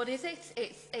what is it?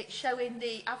 It's showing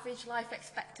the average life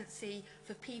expectancy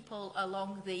for people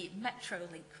along the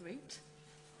Metrolink route.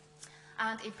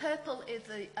 And in purple is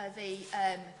the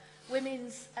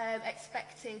women's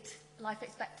expected life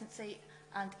expectancy,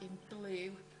 and in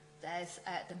blue there's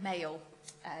the male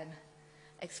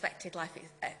expected life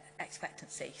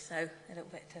expectancy. So a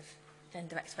little bit of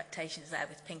gender expectations there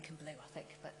with pink and blue, I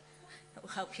think, but it will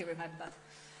help you remember.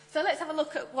 So let's have a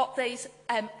look at what these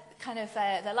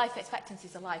their life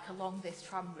expectancies are like along this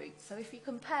tram route. So if you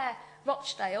compare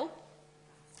Rochdale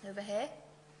over here,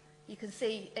 you can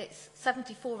see it's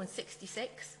 74 and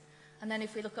 66. And then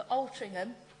if we look at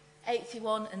Altrincham,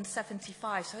 81 and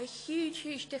 75. So a huge,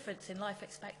 huge difference in life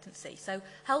expectancy. So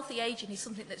healthy ageing is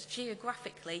something that's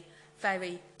geographically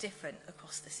very different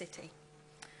across the city.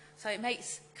 So it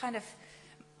makes kind of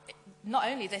not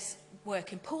only this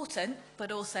work important,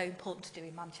 but also important to do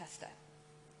in Manchester.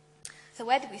 So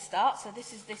where did we start? So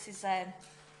this is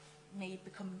me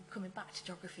coming back to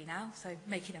geography now, so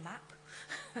making a map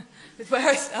with where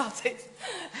I started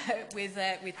with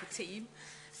the team.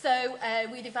 So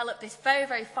we developed this very,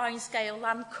 very fine-scale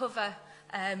land cover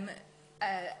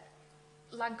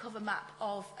map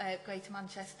of Greater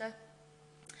Manchester,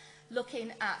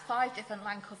 looking at 5 different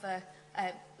land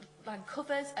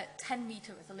covers at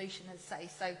 10-metre resolution, as I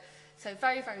say. So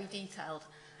very, very detailed.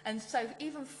 And so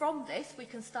even from this, we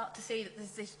can start to see that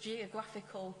there's this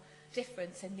geographical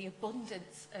difference in the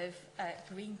abundance of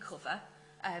green cover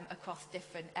across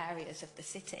different areas of the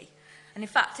city. And in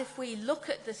fact, if we look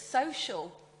at the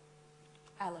social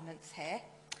elements here,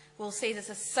 we'll see there's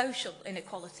a social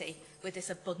inequality with this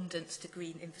abundance to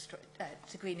green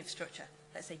infrastructure,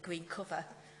 let's say green cover.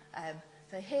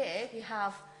 So here you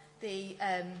have the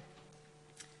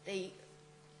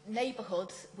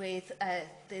neighbourhoods with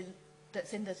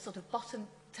that's in the sort of bottom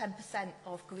 10%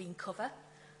 of green cover,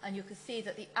 and you can see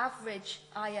that the average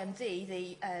IMD,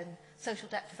 the social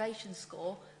deprivation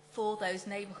score for those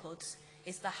neighbourhoods,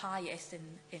 is the highest in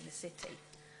the city.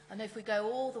 And if we go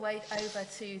all the way over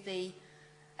to the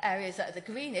areas that are the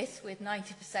greenest, with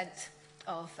 90%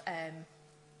 of,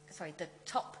 the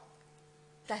top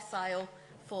decile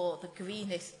for the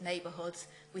greenest neighbourhoods,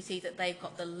 we see that they've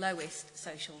got the lowest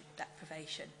social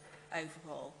deprivation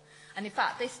overall. And in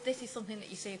fact, this is something that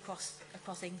you see across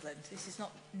England. This is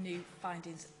not new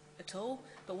findings at all,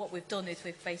 but what we've done is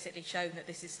we've basically shown that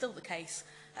this is still the case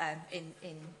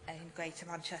in Greater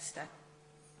Manchester,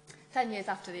 10 years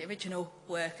after the original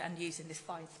work and using this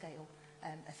fine-scale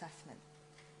assessment.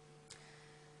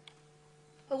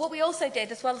 But what we also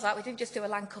did, as well as that, we didn't just do a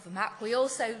land cover map, we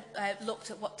also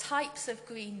looked at what types of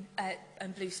green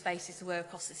and blue spaces there were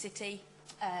across the city.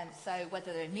 So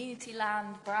whether they're amenity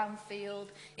land, brownfield,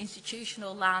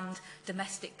 institutional land,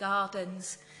 domestic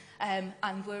gardens, and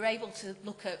we're able to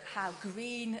look at how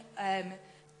green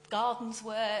gardens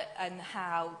were and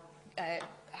how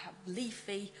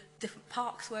leafy different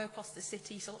parks were across the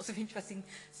city. So lots of interesting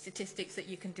statistics that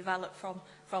you can develop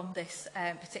from this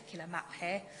particular map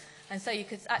here. And so you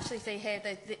could actually see here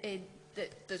that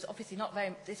there's obviously not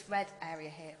very, this red area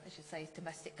here, I should say, is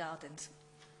domestic gardens.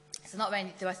 So not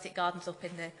many domestic gardens up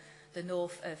in the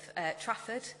north of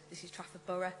Trafford. This is Trafford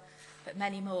Borough, but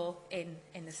many more in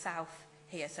the south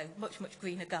here. So much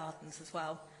greener gardens as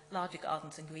well, larger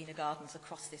gardens and greener gardens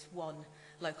across this one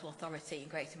local authority in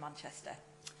Greater Manchester.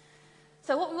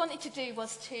 So what we wanted to do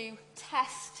was to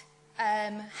test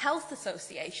health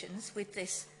associations with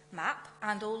this map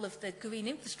and all of the green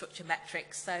infrastructure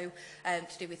metrics, so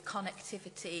to do with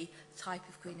connectivity, type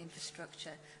of green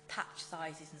infrastructure, patch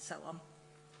sizes and so on.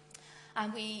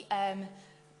 And we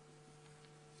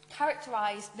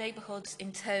characterised neighbourhoods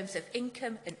in terms of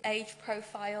income and age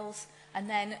profiles, and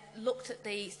then looked at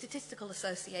the statistical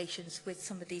associations with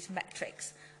some of these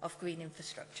metrics of green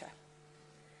infrastructure.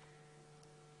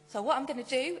 So what I'm going to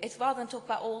do is, rather than talk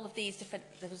about all of these different,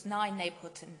 there was 9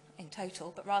 neighbourhoods in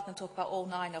total, but rather than talk about all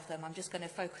 9 of them, I'm just going to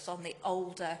focus on the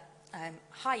older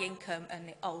high income and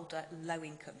the older low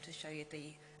income to show you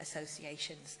the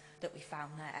associations that we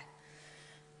found there.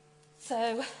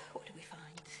 So, what did we find?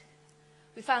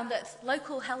 We found that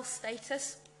local health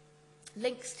status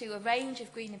links to a range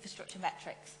of green infrastructure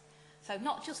metrics. So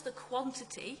not just the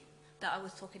quantity that I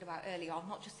was talking about earlier on,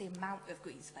 not just the amount of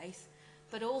green space,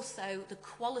 but also the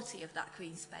quality of that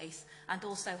green space and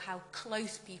also how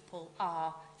close people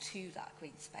are to that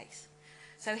green space.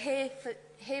 So here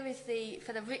is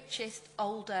for the richest,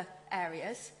 older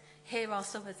areas, here are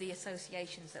some of the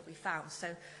associations that we found.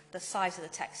 So the size of the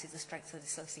text is the strength of the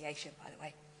association, by the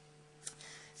way.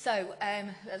 So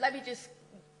let me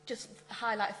just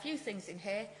highlight a few things in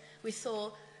here. We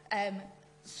saw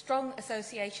strong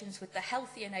associations with the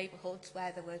healthier neighbourhoods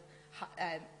where there were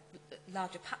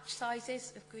larger patch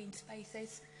sizes of green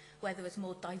spaces, where there was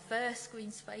more diverse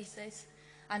green spaces,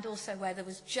 and also where there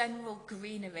was general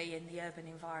greenery in the urban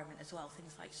environment as well,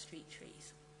 things like street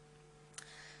trees.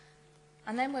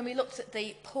 And then when we looked at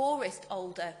the poorest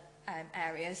older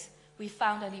areas, we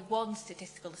found only one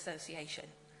statistical association,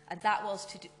 and that was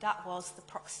the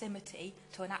proximity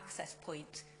to an access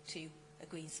point to a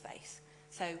green space.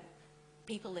 So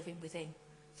people living within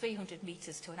 300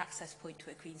 metres to an access point to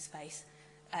a green space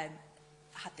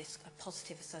had this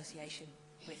positive association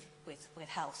with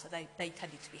health, so they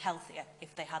tended to be healthier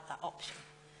if they had that option.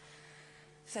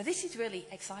 So this is really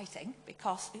exciting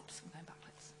because, oops, I'm going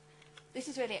backwards. This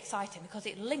is really exciting because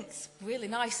it links really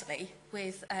nicely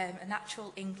with a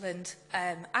Natural England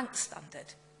ANCS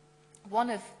standard. One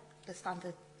of the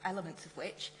standard elements of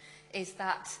which is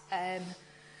that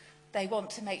they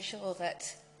want to make sure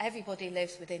that everybody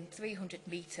lives within 300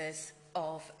 metres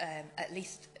of at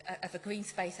least of a green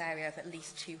space area of at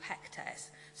least 2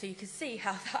 hectares. So you can see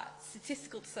how that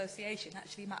statistical association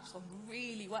actually maps on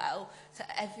really well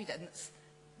to evidence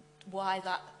why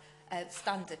that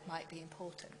standard might be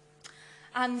important.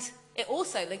 And it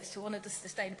also links to one of the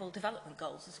Sustainable Development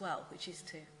Goals as well, which is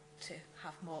to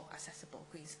have more accessible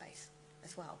green space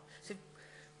as well.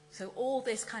 So all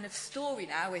this kind of story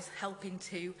now is helping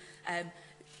to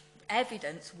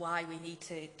evidence why we need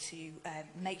to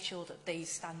make sure that these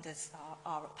standards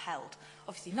are upheld.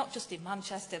 Obviously not just in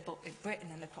Manchester, but in Britain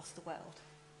and across the world.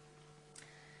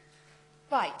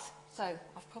 Right, so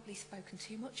I've probably spoken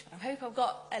too much, but I hope I've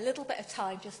got a little bit of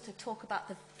time just to talk about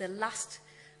the last,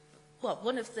 well,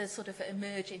 one of the sort of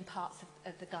emerging parts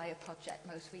of the Gaia project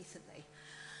most recently.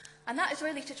 And that is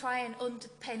really to try and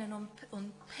underpin and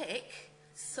unpick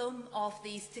some of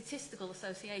these statistical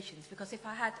associations, because if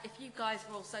you guys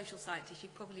were all social scientists,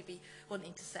 you'd probably be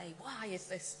wanting to say, why is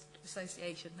this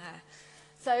association there?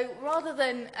 So rather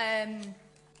than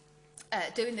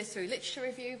doing this through literature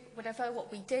review, whatever,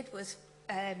 what we did was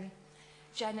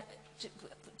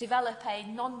develop a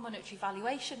non-monetary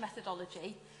valuation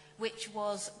methodology which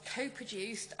was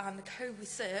co-produced and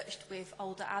co-researched with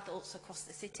older adults across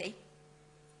the city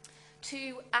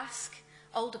to ask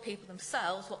older people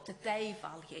themselves what do they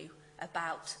value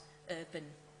about urban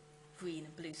green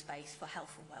and blue space for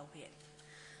health and well-being.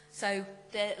 So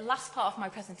the last part of my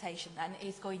presentation then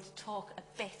is going to talk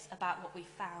a bit about what we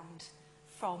found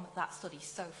from that study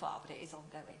so far, but it is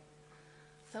ongoing.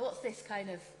 So what's this kind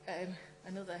of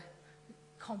another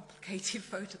complicated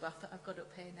photograph that I've got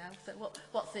up here now? So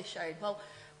what's this showing? Well,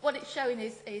 what it's showing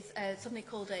is something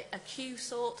called a Q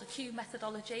sort, a Q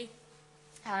methodology.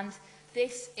 And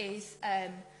this is,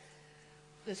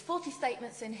 there's 40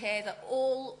 statements in here that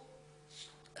all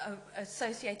are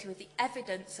associated with the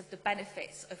evidence of the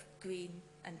benefits of green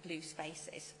and blue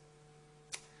spaces.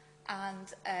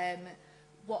 And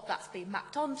what that's been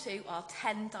mapped onto are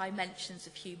 10 dimensions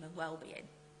of human well-being.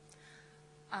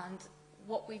 And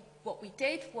what we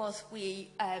did was we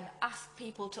asked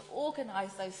people to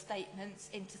organise those statements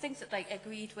into things that they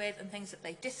agreed with and things that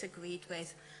they disagreed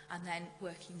with, and then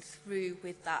working through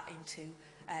with that into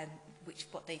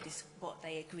what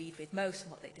they agreed with most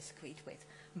and what they disagreed with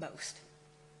most.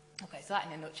 Okay, so that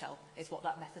in a nutshell is what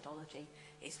that methodology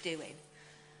is doing.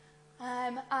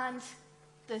 And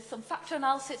there's some factor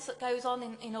analysis that goes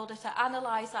on in order to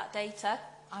analyse that data.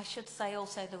 I should say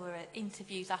also there were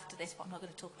interviews after this, but I'm not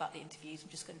going to talk about the interviews, I'm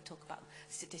just going to talk about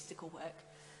statistical work.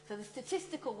 So the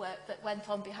statistical work that went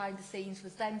on behind the scenes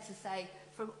was then to say,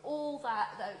 from all that,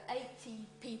 the 80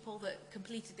 people that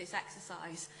completed this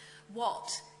exercise,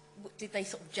 what did they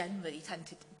sort of generally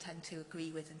tend to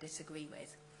agree with and disagree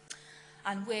with?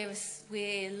 And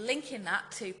we're linking that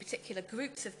to particular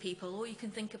groups of people, or you can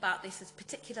think about this as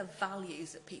particular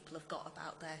values that people have got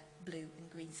about their blue and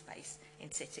green space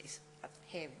in cities,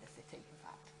 here in the city, in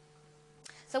fact.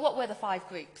 So what were the 5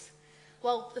 groups?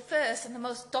 Well, the first and the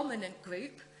most dominant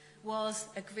group was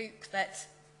a group that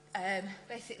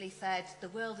basically said the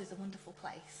world is a wonderful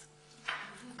place.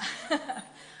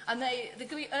 And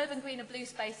the urban green and blue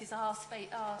spaces are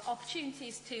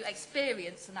opportunities to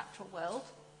experience the natural world.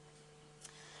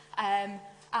 And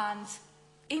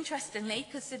interestingly,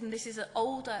 considering this is an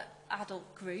older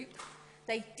adult group,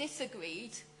 they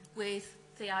disagreed with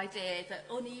the idea that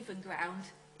uneven ground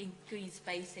in green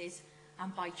spaces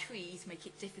and by trees make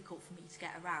it difficult for me to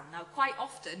get around. Now, quite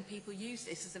often people use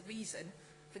this as a reason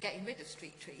for getting rid of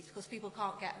street trees because people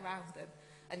can't get around them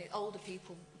and older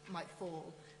people might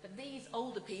fall. But these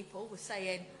older people were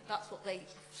saying that's what they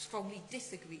strongly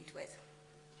disagreed with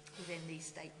within these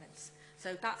statements.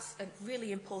 So that's a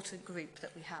really important group that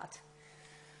we had.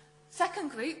 Second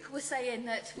group was saying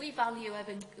that we value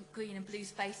urban green and blue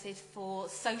spaces for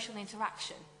social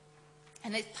interaction,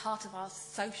 and it's part of our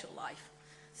social life.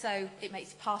 So it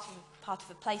makes part of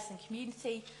a place and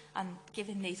community and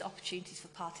giving these opportunities for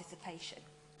participation.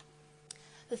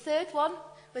 The third one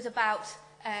was about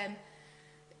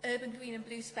urban green and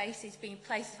blue spaces being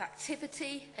places of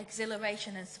activity,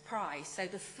 exhilaration and surprise. So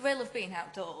the thrill of being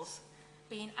outdoors,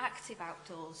 being active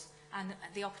outdoors, and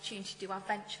the opportunity to do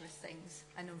adventurous things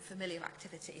and unfamiliar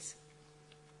activities.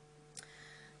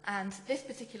 And this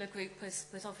particular group was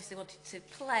obviously wanting to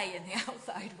play in the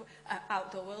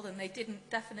outdoor world, and they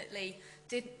definitely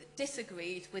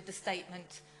disagreed with the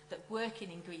statement that working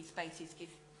in green spaces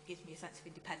gives me a sense of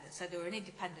independence. So they were an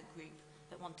independent group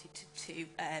that wanted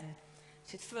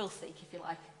to thrill seek, if you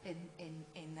like, in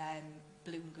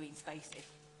blue and green spaces.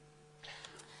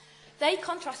 They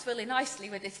contrast really nicely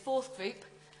with this fourth group,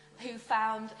 who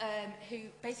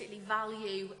basically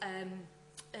value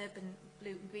urban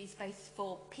blue and green spaces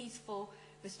for peaceful,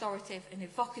 restorative and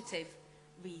evocative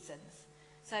reasons.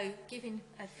 So giving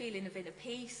a feeling of inner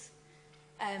peace,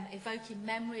 evoking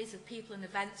memories of people and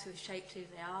events who have shaped who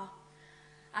they are,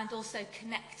 and also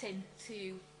connecting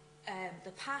to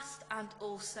the past and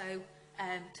also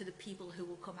to the people who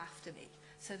will come after me.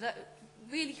 So that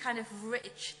really kind of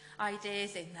rich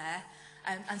ideas in there.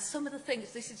 And some of the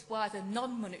things, this is why the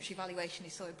non-monetary valuation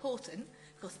is so important,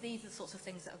 because these are the sorts of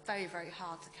things that are very, very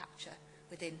hard to capture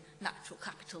within natural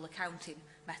capital accounting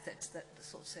methods, the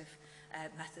sorts of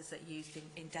methods that are used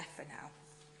in DEFRA now.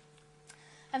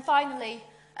 And finally,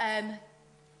 a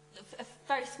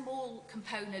very small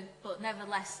component, but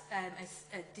nevertheless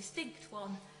a distinct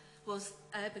one, was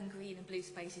urban green and blue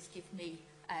spaces give me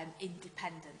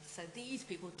independence. So these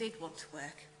people did want to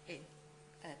work in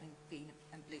urban green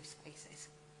and blue spaces.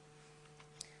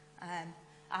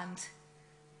 And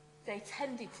they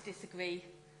tended to disagree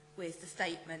with the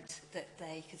statement that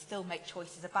they could still make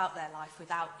choices about their life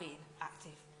without being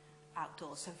active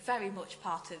outdoors. So very much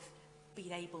part of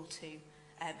being able to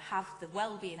have the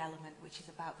well-being element, which is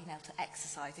about being able to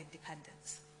exercise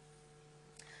independence.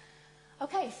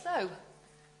 Okay, so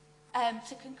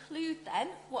to conclude then,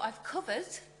 what I've covered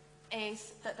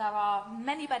is that there are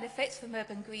many benefits from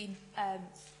urban green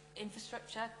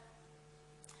infrastructure,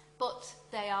 but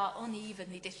they are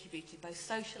unevenly distributed, both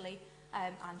socially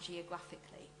and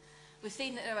geographically. We've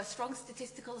seen that there are strong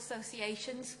statistical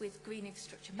associations with green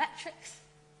infrastructure metrics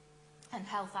and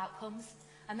health outcomes,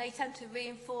 and they tend to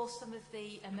reinforce some of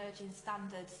the emerging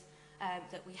standards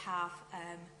that we have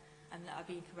and that are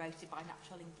being promoted by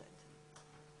Natural England.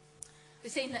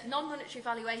 We've seen that non-monetary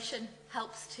valuation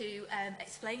helps to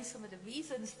explain some of the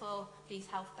reasons for these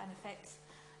health benefits,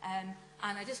 and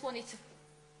I just wanted to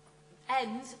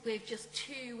end with just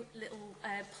two little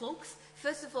plugs.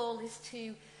 First of all is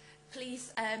to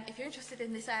please, if you're interested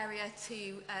in this area,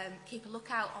 to keep a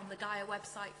lookout on the Gaia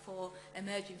website for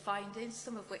emerging findings,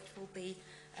 some of which will be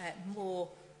more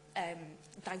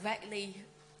directly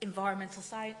environmental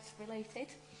science related,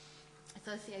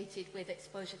 associated with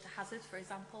exposure to hazards, for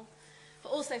example, but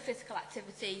also physical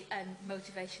activity and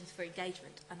motivations for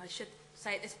engagement. And I should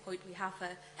say at this point we have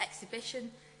an exhibition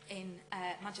in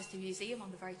Manchester Museum on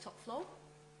the very top floor.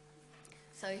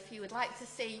 So if you would like to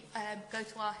see, go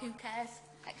to our Who Cares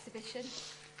exhibition,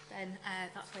 then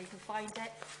that's where you can find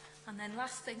it. And then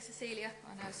last thing, Cecilia,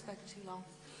 I know I've spoken too long.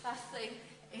 Last thing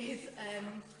is,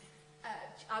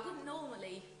 I wouldn't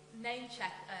normally name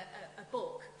check a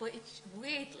book, but it's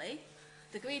weirdly,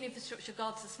 the green infrastructure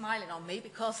gods are smiling on me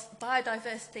because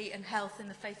Biodiversity and Health in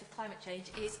the Face of Climate Change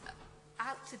is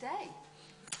out today.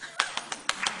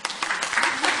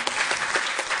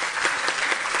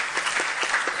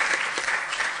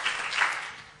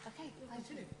 Okay, thank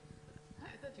you. I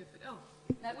thought you finished. Oh,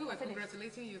 No, we were finished.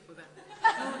 congratulating you for that.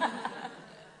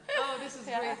 Oh, this is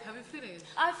great. Have you finished?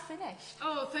 I've finished.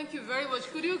 Oh, thank you very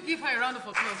much. Could you give her a round of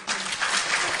applause, please?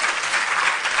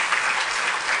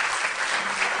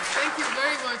 Thank you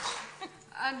very much.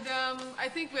 And I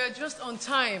think we are just on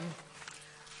time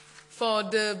for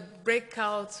the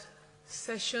breakout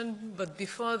session. But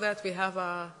before that, we have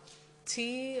our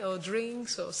tea or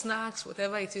drinks or snacks,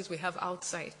 whatever it is we have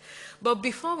outside. But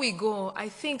before we go, I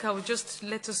think I would just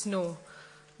let us know,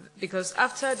 because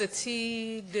after the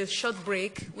tea, the short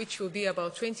break, which will be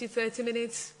about 20-30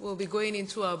 minutes, we'll be going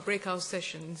into our breakout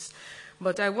sessions.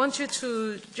 But I want you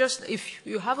to just, if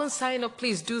you haven't signed up,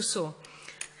 please do so.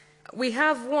 We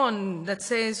have one that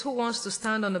says, who wants to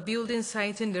stand on a building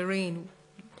site in the rain?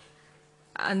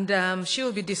 And she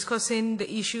will be discussing the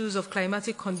issues of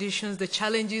climatic conditions, the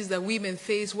challenges that women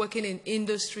face working in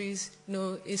industries,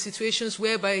 in situations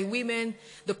whereby women,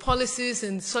 the policies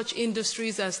in such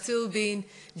industries are still being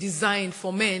designed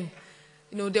for men.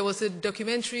 There was a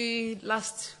documentary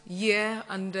last year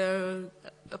and a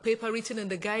paper written in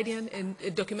The Guardian, and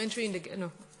a documentary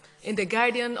in the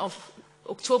Guardian of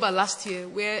October last year,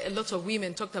 where a lot of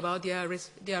women talked about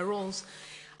their roles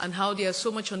and how they are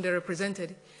so much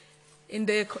underrepresented. In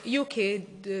the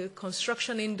UK, the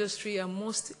construction industry and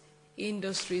most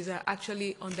industries are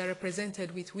actually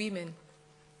underrepresented with women.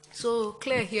 So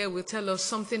Claire here will tell us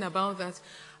something about that.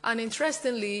 And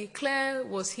interestingly, Claire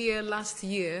was here last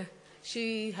year.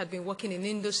 She had been working in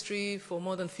industry for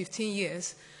more than 15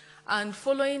 years. And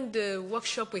following the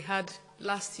workshop we had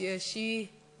last year, she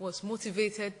was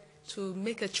motivated to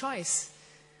make a choice.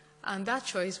 And that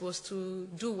choice was to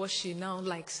do what she now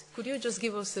likes. Could you just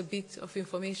give us a bit of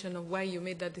information of why you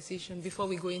made that decision before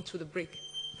we go into the break?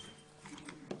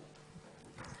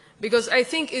 Because I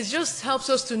think it just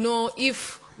helps us to know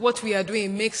if what we are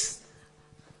doing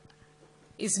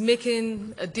is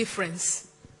making a difference.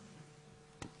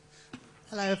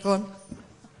 Hello, everyone.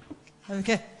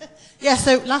 Okay. Yeah,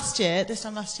 so this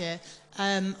time last year,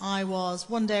 I was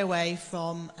one day away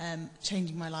from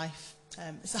changing my life.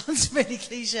 It sounds really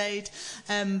cliched,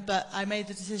 but I made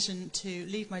the decision to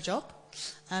leave my job,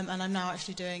 and I'm now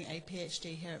actually doing a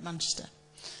PhD here at Manchester.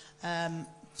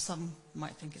 Some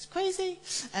might think it's crazy,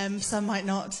 some might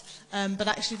not, but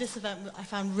actually this event I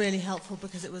found really helpful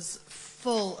because it was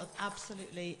full of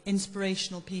absolutely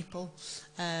inspirational people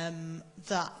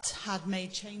that had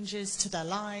made changes to their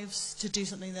lives to do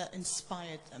something that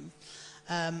inspired them.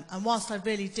 And whilst I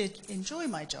really did enjoy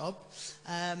my job,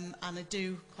 and I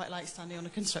do quite like standing on a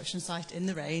construction site in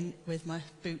the rain with my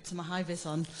boots and my high-vis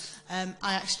on,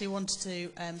 I actually wanted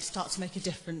to start to make a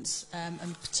difference,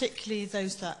 and particularly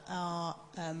those that are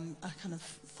kind of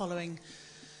following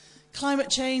climate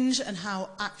change and how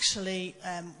actually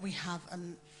we have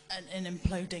an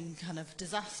imploding kind of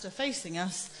disaster facing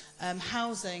us.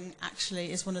 Housing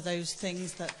actually is one of those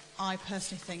things that I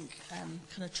personally think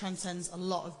kind of transcends a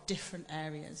lot of different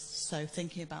areas. So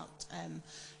thinking about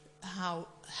how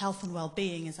health and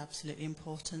well-being is absolutely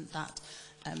important, that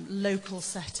local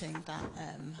setting, that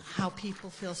how people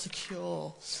feel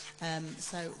secure.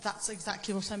 So that's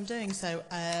exactly what I'm doing. So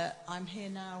I'm here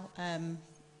now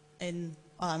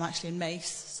well, I'm actually in Mace,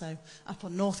 so up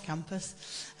on North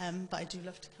Campus, but I do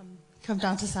love to come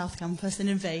down to South Campus and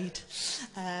invade.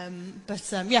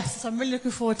 Yes, so I'm really looking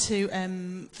forward to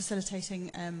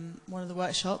facilitating one of the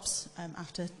workshops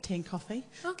after tea and coffee.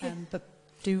 Okay. But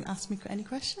do ask me any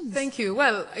questions. Thank you.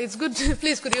 Well, it's good.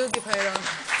 Please, could you give her a round?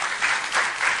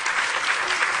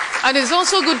 And it's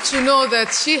also good to know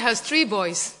that she has 3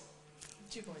 boys.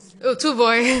 2 boys. Oh, 2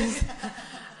 boys.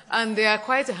 And they are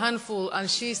quite a handful, and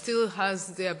she still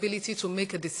has the ability to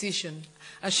make a decision.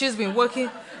 And she's been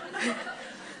working.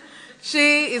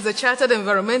 She is a chartered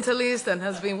environmentalist and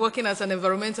has been working as an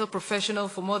environmental professional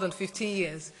for more than 15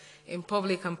 years in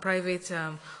public and private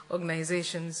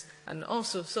organizations. And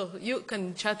also, so you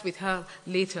can chat with her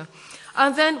later.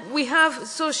 And then we have,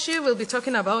 so she will be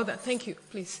talking about that. Thank you,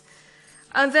 please.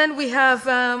 And then we have,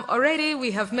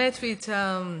 we have met with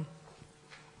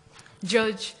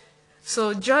Judge.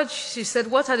 So Judge, she said,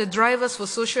 what are the drivers for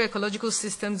socio-ecological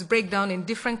systems breakdown in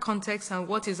different contexts, and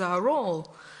what is our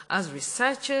role as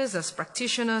researchers, as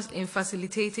practitioners in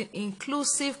facilitating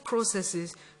inclusive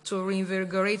processes to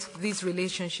reinvigorate these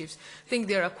relationships? I think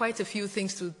there are quite a few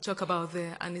things to talk about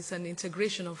there, and it's an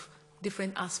integration of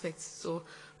different aspects. So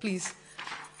please,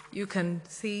 you can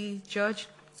see Judge.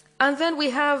 And then we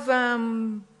have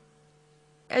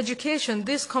education.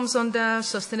 This comes under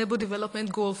Sustainable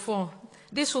Development Goal 4.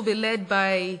 This will be led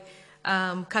by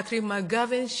Catherine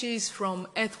McGavin. She's from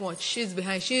Earthwatch.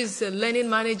 She's a learning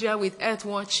manager with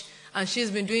Earthwatch, and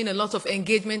she's been doing a lot of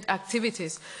engagement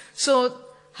activities. So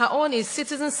her own is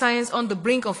Citizen Science on the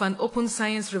Brink of an Open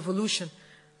Science Revolution.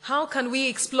 How can we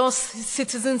explore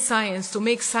citizen science to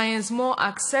make science more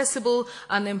accessible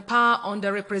and empower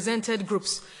underrepresented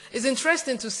groups? It's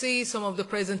interesting to see some of the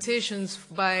presentations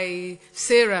by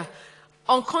Sarah.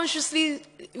 Unconsciously,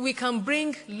 we can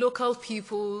bring local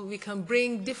people, we can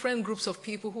bring different groups of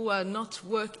people who are not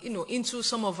into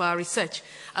some of our research.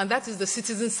 And that is the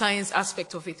citizen science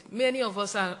aspect of it. Many of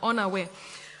us are unaware.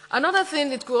 Another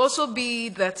thing, it could also be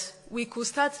that we could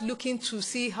start looking to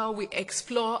see how we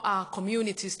explore our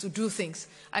communities to do things.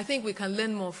 I think we can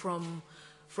learn more from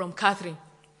Catherine.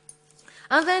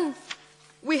 And then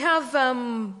we have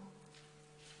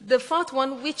the 4th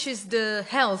one, which is the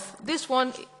health. This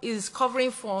one is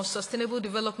covering for Sustainable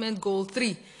Development Goal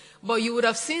 3. But you would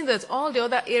have seen that all the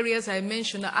other areas I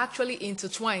mentioned are actually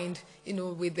intertwined,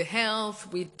 with the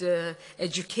health, with the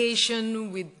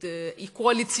education, with the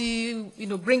equality,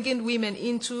 bringing women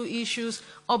into issues,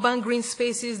 urban green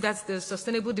spaces, that's the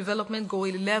Sustainable Development Goal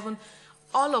 11,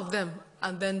 all of them.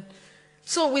 And then,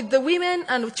 so with the women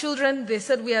and children, they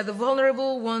said we are the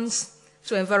vulnerable ones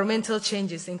to environmental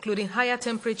changes, including higher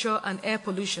temperature and air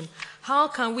pollution. How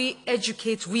can we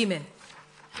educate women?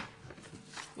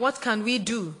 What can we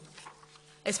do,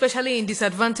 especially in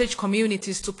disadvantaged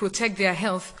communities, to protect their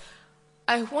health?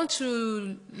 I want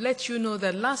to let you know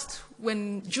that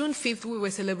when June 5th, we were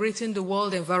celebrating the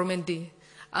World Environment Day,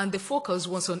 and the focus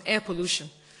was on air pollution.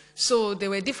 So there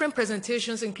were different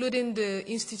presentations, including the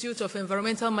Institute of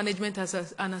Environmental Management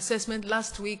and Assessment.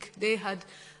 Last week, they had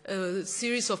a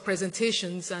series of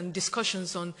presentations and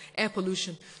discussions on air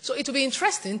pollution. So it will be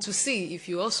interesting to see if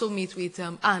you also meet with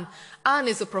Anne. Anne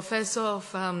is a professor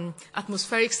of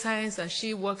atmospheric science, and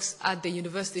she works at the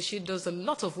university. She does a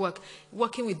lot of work,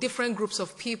 working with different groups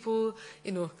of people,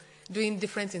 doing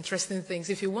different interesting things.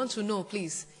 If you want to know,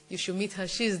 please, you should meet her.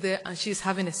 She's there, and she's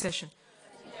having a session.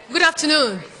 Good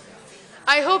afternoon.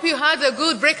 I hope you had a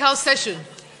good breakout session.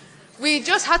 We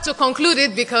just had to conclude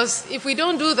it because if we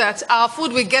don't do that, our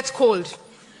food will get cold.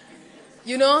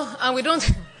 And we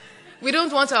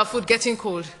don't want our food getting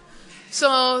cold.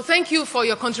 So thank you for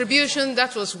your contribution.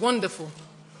 That was wonderful.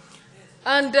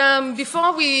 And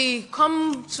before we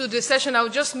come to the session, I'll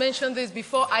just mention this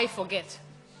before I forget.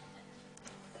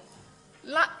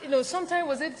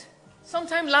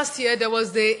 Sometime last year, there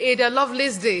was the Ada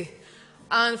Lovelace Day.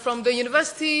 And from the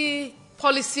university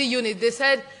policy unit, they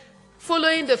said,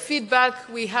 following the feedback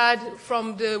we had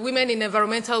from the Women in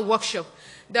Environmental workshop,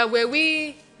 that were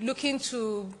we looking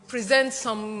to present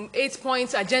some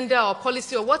 8-point agenda or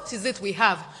policy, or what is it we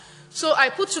have? So I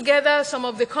put together some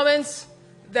of the comments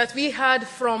that we had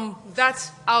from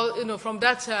that,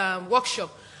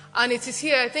 workshop. And it is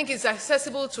here. I think it's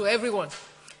accessible to everyone.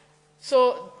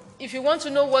 So if you want to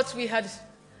know what we had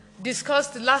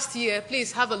discussed last year,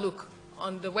 please have a look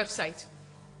on the website.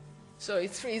 So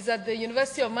it's at the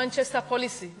University of Manchester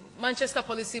Policy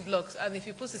blogs. And if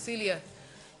you put Cecilia,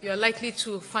 you are likely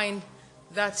to find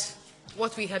that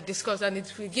what we had discussed, and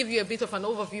it will give you a bit of an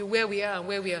overview where we are and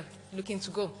where we are looking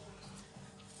to go.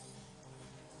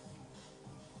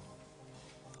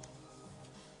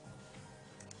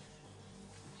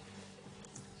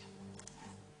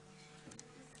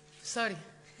 Sorry.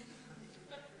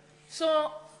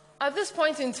 So at this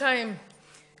point in time,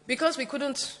 because we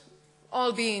couldn't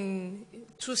all be in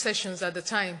 2 sessions at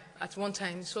one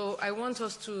time, so I want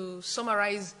us to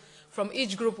summarize from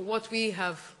each group what we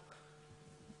have,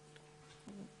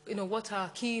 what our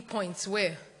key points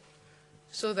were,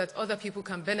 so that other people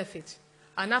can benefit.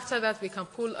 And after that, we can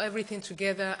pull everything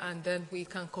together and then we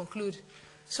can conclude.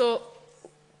 So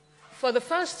for the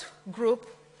first group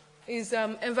is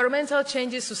environmental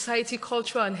changes, society,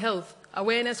 culture, and health,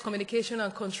 awareness, communication,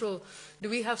 and control. Do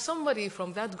we have somebody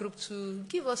from that group to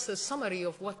give us a summary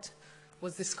of what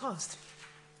was discussed?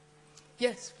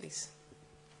 Yes, please.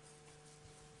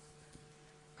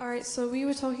 All right, so we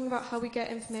were talking about how we get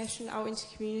information out into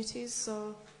communities.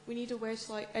 So we need a way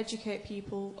to educate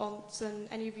people on, so then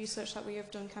any research that we have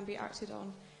done can be acted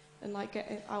on and get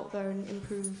it out there and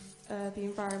improve the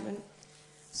environment.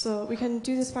 So we can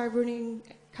do this by running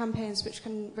campaigns which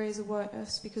can raise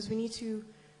awareness, because we need to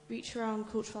reach around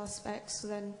cultural aspects, so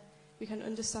then we can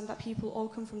understand that people all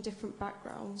come from different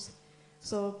backgrounds.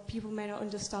 So people may not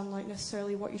understand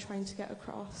necessarily what you're trying to get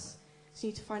across. So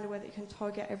you need to find a way that you can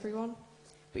target everyone.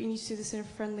 But you need to do this in a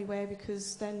friendly way,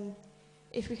 because then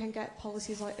if we can get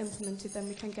policies implemented, then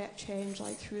we can get change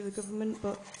through the government.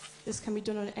 But this can be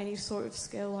done on any sort of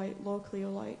scale, locally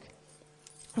or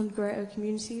on greater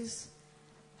communities.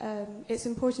 It's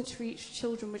important to reach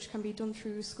children, which can be done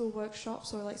through school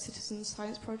workshops or citizen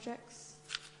science projects.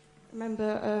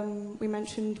 Remember, we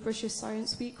mentioned British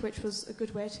Science Week, which was a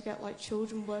good way to get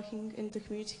children working in the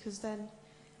community, because then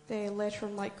they later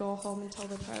on go home and tell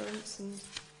their parents and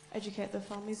educate their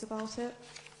families about it.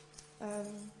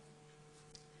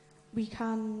 We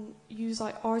can use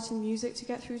art and music to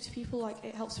get through to people.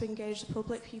 It helps to engage the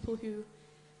public, people who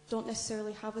don't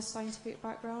necessarily have a scientific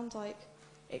background.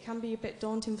 It can be a bit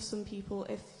daunting for some people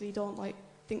if they don't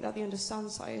think that they understand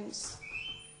science.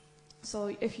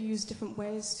 So if you use different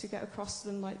ways to get across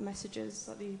to them messages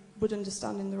that they would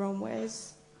understand in their own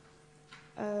ways.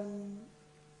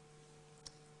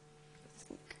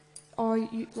 Or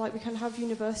we can have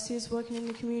universities working in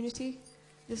the community.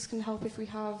 This can help if we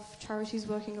have charities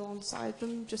working alongside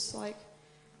them, just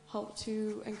help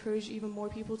to encourage even more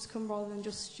people to come rather than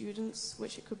just students,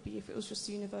 which it could be if it was just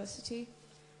a university,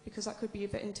 because that could be a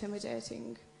bit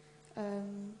intimidating. But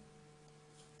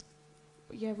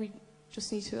yeah, we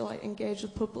just need to engage the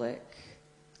public.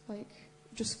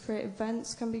 Just create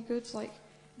events can be good.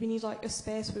 We need a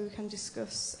space where we can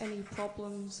discuss any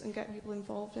problems and get people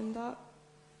involved in that.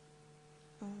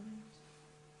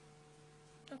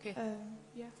 Okay.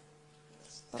 Yeah.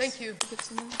 Thank you. Good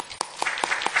to know.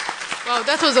 Wow,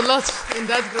 that was a lot in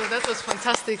that group. That was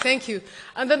fantastic. Thank you.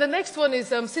 And then the next one is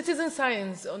citizen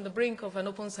science on the brink of an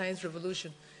open science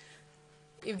revolution.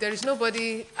 If there is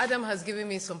nobody, Adam has given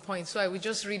me some points, so I will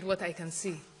just read what I can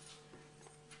see.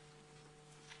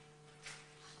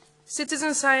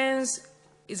 Citizen science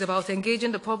is about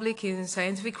engaging the public in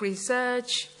scientific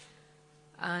research,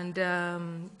 and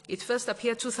it first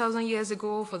appeared 2,000 years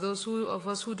ago for those of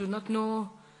us who do not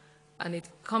know, and it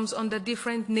comes under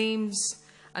different names,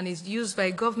 and is used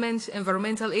by government,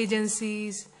 environmental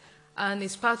agencies, and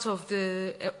is part of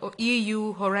the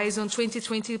EU Horizon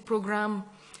 2020 program,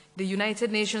 the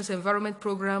United Nations Environment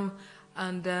Program,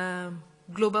 and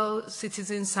Global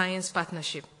Citizen Science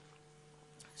Partnership.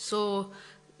 So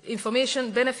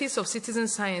information benefits of citizen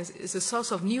science is a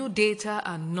source of new data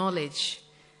and knowledge.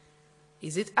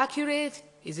 Is it accurate?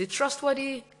 Is it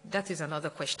trustworthy? That is another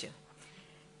question.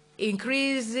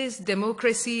 Increases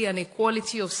democracy and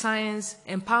equality of science,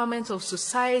 empowerment of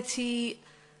society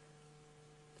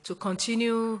to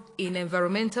continue in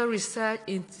environmental research,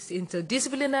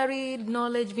 interdisciplinary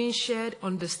knowledge being shared,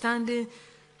 understanding.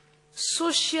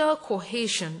 Social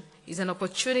cohesion is an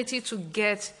opportunity to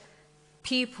get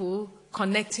people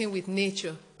connecting with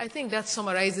nature. I think that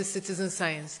summarizes citizen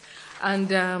science.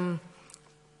 And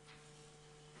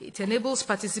it enables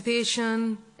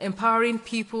participation, empowering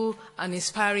people, and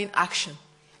inspiring action.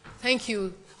 Thank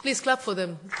you. Please clap for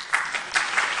them.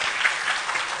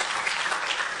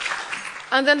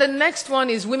 And then the next one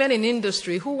is women in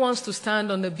industry. Who wants to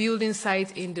stand on the building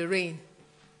site in the rain?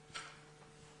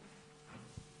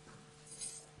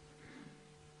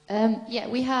 Yeah,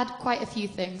 we had quite a few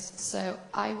things, so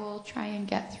I will try and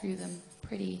get through them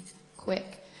pretty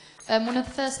quick. One of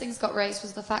the first things got raised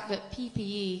was the fact that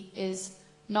PPE is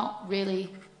not really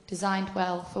designed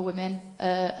well for women.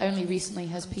 Only recently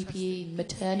has PPE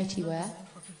maternity wear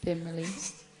been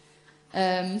released.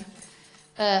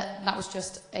 That was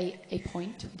just a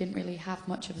point. We didn't really have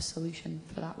much of a solution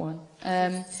for that one.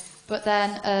 But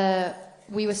then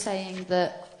we were saying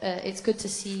that it's good to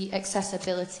see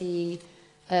accessibility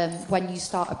when you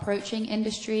start approaching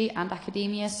industry and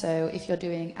academia. So if you're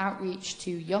doing outreach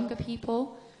to younger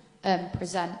people,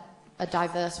 present a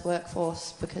diverse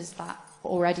workforce, because that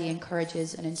already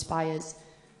encourages and inspires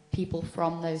people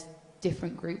from those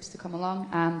different groups to come along.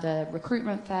 And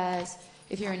recruitment fairs,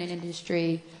 if you're in an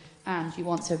industry and you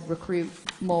want to recruit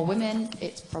more women,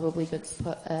 it's probably good to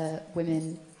put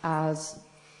women as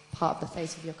part of the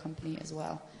face of your company as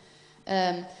well.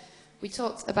 We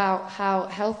talked about how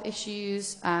health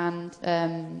issues and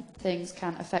things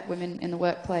can affect women in the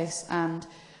workplace, and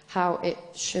how it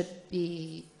should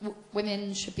be,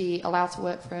 women should be allowed to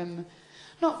work from,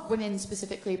 not women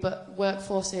specifically, but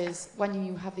workforces, when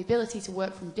you have the ability to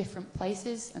work from different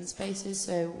places and spaces.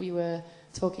 So we were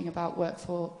talking about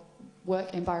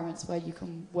work environments where you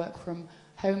can work from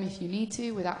home if you need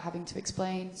to without having to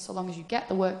explain. So long as you get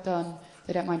the work done,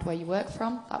 they don't mind where you work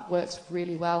from. That works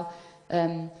really well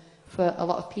for a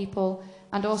lot of people.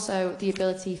 And also the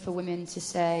ability for women to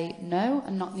say no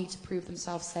and not need to prove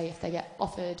themselves. Say if they get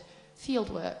offered field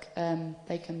work,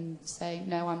 they can say,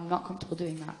 no, I'm not comfortable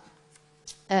doing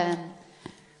that.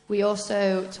 We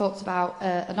also talked about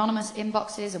anonymous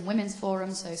inboxes and women's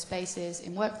forums, so spaces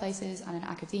in workplaces and in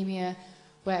academia,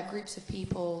 where groups of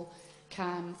people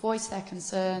can voice their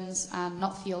concerns and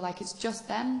not feel like it's just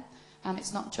them and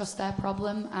it's not just their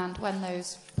problem. And when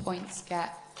those points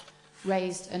get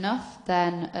raised enough,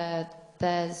 then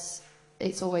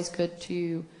it's always good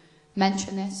to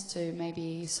mention this to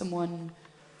maybe someone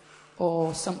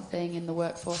or something in the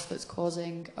workforce that's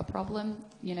causing a problem.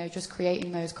 You know, just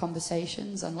creating those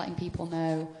conversations and letting people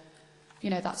know, you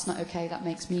know, that's not okay, that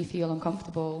makes me feel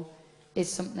uncomfortable,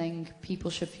 is something people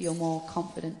should feel more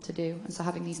confident to do. And so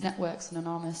having these networks and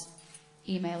anonymous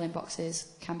email inboxes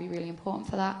can be really important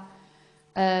for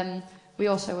that. We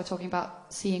also were talking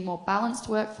about seeing more balanced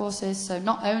workforces, so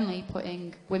not only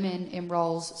putting women in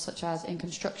roles such as in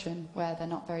construction, where they're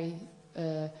not very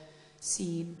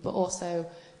seen, but also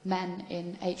men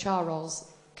in HR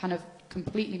roles. Kind of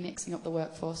completely mixing up the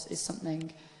workforce is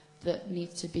something that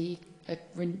needs to be a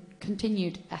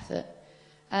continued effort.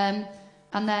 And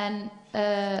then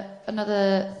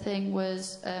another thing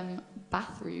was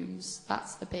bathrooms.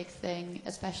 That's the big thing,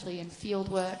 especially in field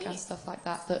work and stuff like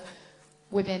that, that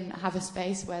women have a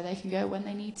space where they can go when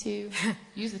they need to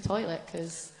use the toilet,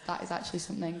 because that is actually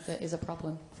something that is a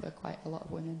problem for quite a lot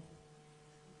of women.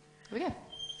 There we go.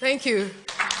 Thank you.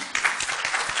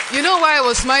 You know why I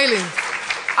was smiling?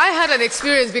 I had an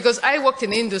experience because I worked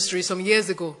in industry some years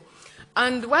ago.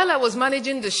 And while I was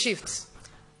managing the shifts,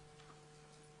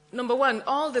 number one,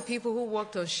 all the people who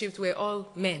worked on shift were all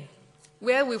men.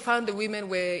 Where we found the women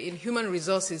were in human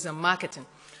resources and marketing.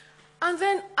 And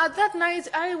then at that night,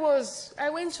 I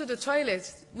went to the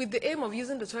toilet with the aim of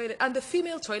using the toilet, and the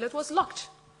female toilet was locked.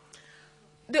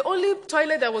 The only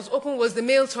toilet that was open was the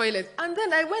male toilet. And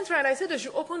then I went around, I said I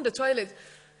should open the toilet.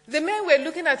 The men were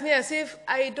looking at me as if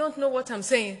I don't know what I'm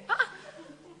saying.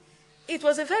 It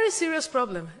was a very serious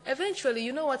problem. Eventually,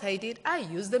 you know what I did? I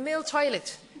used the male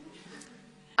toilet.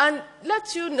 And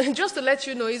just to let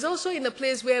you know, it's also in a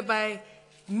place whereby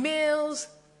male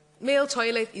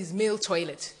toilet is male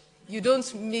toilet. You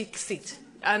don't mix it.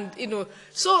 And, you know,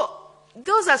 so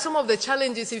those are some of the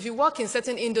challenges. If you work in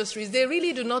certain industries, they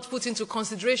really do not put into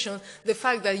consideration the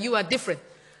fact that you are different.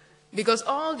 Because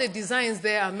all the designs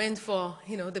there are meant for,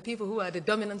 you know, the people who are the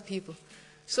dominant people.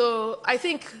 So I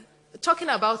think talking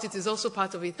about it is also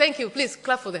part of it. Thank you. Please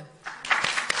clap for them.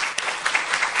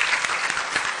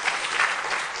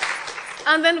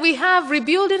 And then we have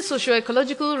rebuilding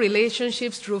socio-ecological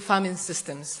relationships through farming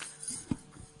systems.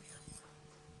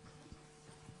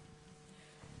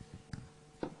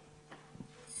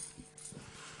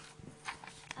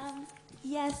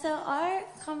 Yeah, so our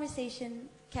conversation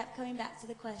kept coming back to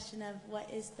the question of what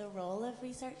is the role of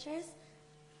researchers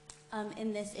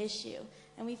in this issue.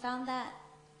 And we found that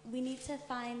we need to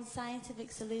find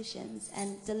scientific solutions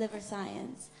and deliver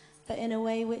science, but in a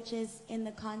way which is in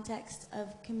the context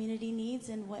of community needs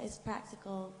and what is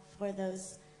practical for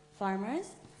those farmers.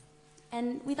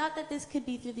 And we thought that this could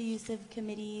be through the use of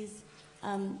committees,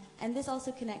 and this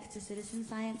also connects to citizen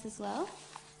science as well.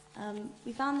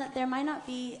 We found that there might not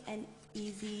be an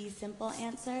easy, simple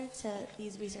answer to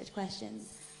these research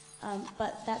questions.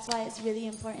 But that's why it's really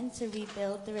important to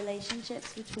rebuild the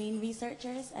relationships between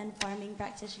researchers and farming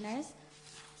practitioners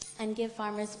and give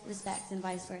farmers respect and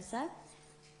vice versa.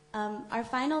 Our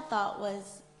final thought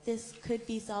was this could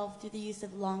be solved through the use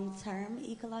of long-term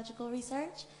ecological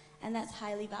research, and that's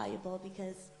highly valuable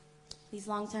because these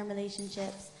long-term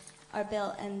relationships are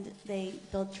built and they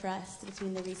build trust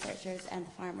between the researchers and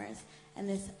the farmers, and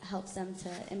this helps them to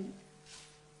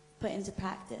put into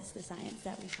practice the science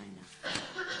that we find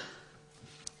out.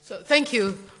 So thank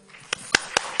you.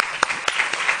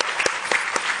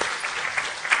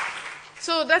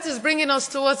 So that is bringing us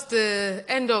towards the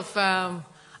end of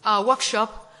our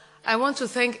workshop. I want to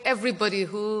thank everybody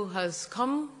who has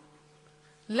come,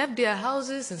 left their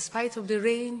houses in spite of the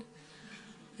rain,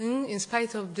 in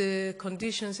spite of the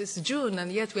conditions. It's June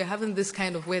and yet we're having this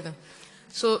kind of weather.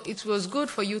 So it was good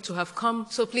for you to have come.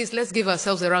 So please, let's give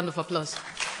ourselves a round of applause.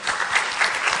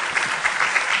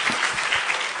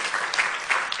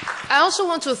 I also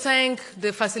want to thank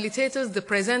the facilitators, the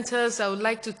presenters. I would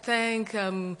like to thank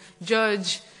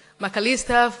George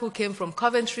McAllister, who came from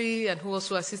Coventry and who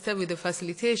also assisted with the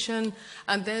facilitation.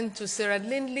 And then to Sarah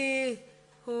Lindley,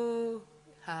 who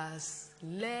has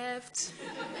left.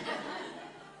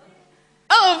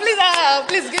 Oh,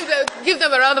 please give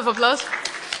them a round of applause.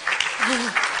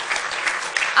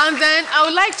 And then I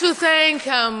would like to thank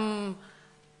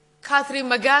Catherine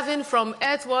McGavin from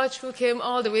Earthwatch, who came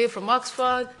all the way from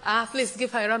Oxford. Please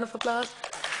give her a round of applause.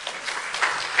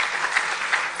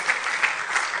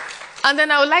 And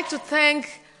then I would like to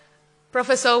thank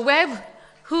Professor Webb,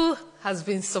 who has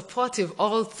been supportive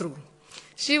all through.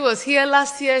 She was here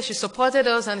last year, she supported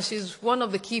us, and she's one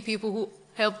of the key people who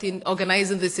helped in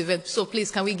organizing this event. So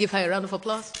please, can we give her a round of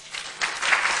applause?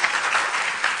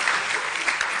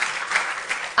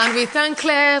 And we thank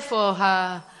Claire for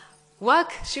her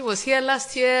work. She was here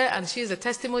last year, and she's a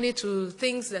testimony to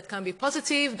things that can be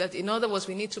positive, that in other words,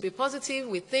 we need to be positive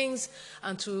with things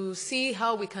and to see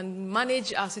how we can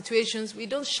manage our situations. We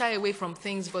don't shy away from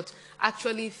things, but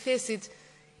actually face it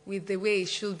with the way it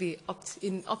should be,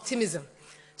 in optimism.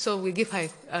 So we give her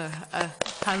a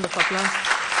hand of applause.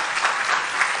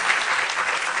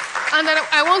 And then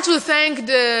I want to thank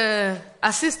the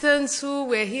assistants who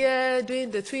were here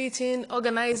doing the tweeting,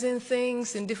 organizing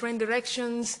things in different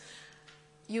directions.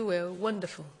 You were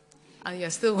wonderful, and you're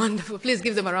still wonderful. Please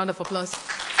give them a round of applause.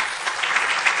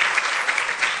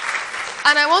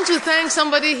 And I want to thank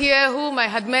somebody here whom I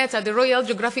had met at the Royal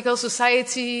Geographical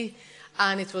Society,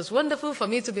 and it was wonderful for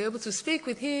me to be able to speak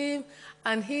with him.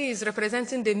 And he is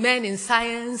representing the men in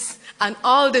science and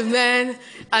all the men,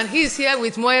 and he's here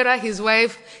with Moira, his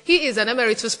wife. He is an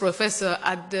emeritus professor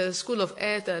at the School of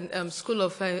Earth and School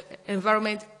of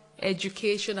Environment,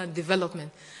 Education and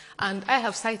Development. And I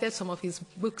have cited some of his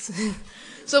books.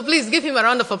 So please give him a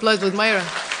round of applause with Moira.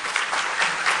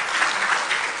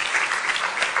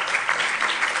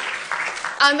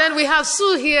 And then we have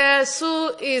Sue here.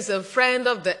 Sue is a friend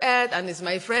of the Earth and is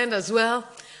my friend as well.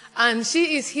 And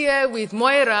she is here with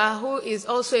Moira, who is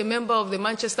also a member of the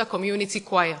Manchester Community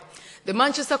Choir. The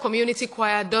Manchester Community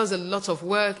Choir does a lot of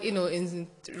work, in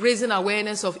raising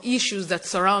awareness of issues that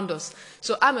surround us.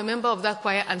 So I'm a member of that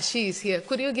choir, and she is here.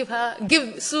 Could you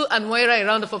give Sue and Moira a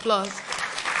round of applause?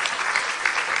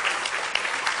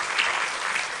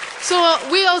 So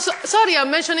we also, sorry,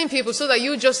 I'm mentioning people so that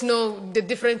you just know the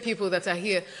different people that are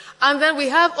here. And then we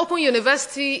have Open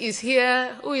University is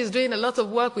here, who is doing a lot of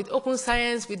work with open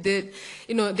science, with the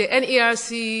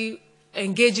NERC,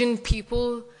 engaging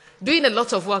people, doing a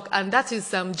lot of work. And that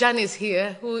is Janice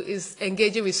here, who is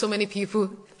engaging with so many people.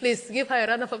 Please give her a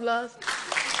round of applause.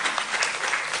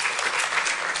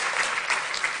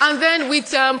 And then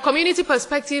with Community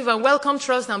Perspective and Welcome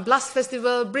Trust and Blast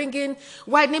Festival, bringing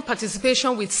widening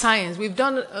participation with science. We've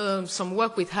done some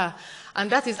work with her,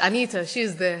 and that is Anita.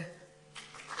 She's there.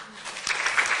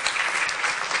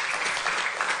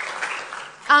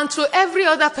 And to every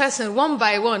other person, one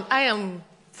by one, I am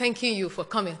thanking you for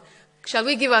coming. Shall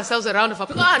we give ourselves a round of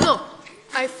applause? No,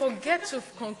 I forget to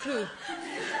conclude.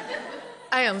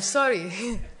 I am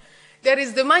sorry. There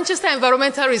is the Manchester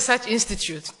Environmental Research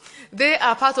Institute. They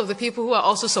are part of the people who are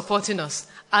also supporting us.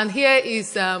 And here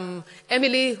is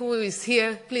Emily, who is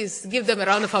here. Please give them a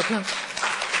round of applause.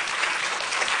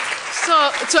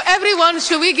 So to everyone,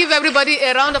 should we give everybody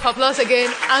a round of applause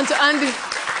again? And to Andy.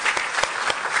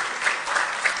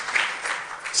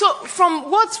 So from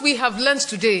what we have learned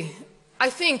today, I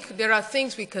think there are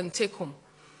things we can take home.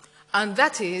 And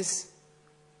that is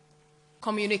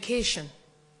communication,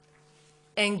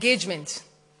 engagement.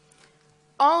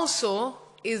 Also,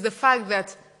 is the fact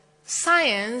that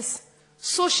science,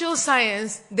 social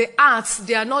science, the arts,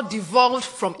 they are not devolved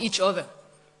from each other.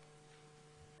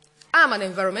 I'm an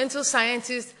environmental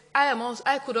scientist.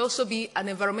 I could also be an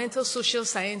environmental social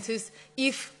scientist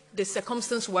if the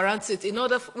circumstance warrants it, in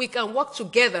order we can work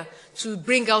together to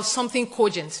bring out something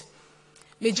cogent.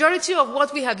 Majority of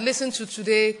what we had listened to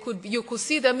today, you could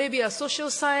see that maybe a social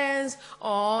science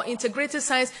or integrated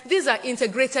science. These are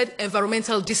integrated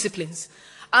environmental disciplines.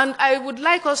 And I would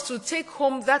like us to take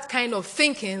home that kind of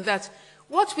thinking, that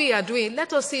what we are doing,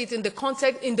 let us see it in the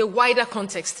context, in the wider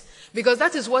context, because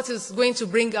that is what is going to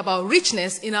bring about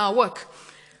richness in our work.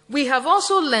 We have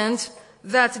also learned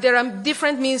that there are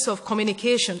different means of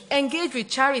communication. Engage with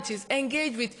charities,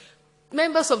 engage with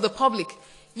members of the public.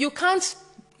 You can't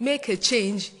make a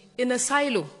change in a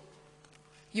silo.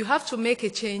 You have to make a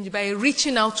change by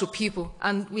reaching out to people,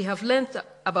 and we have learned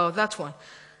about that one.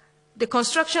 The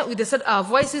construction, we said our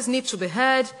voices need to be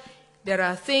heard. There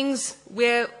are things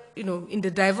where, in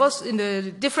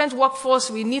the different workforce,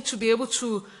 we need to be able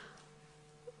to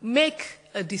make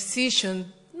a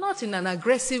decision, not in an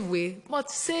aggressive way, but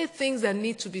say things that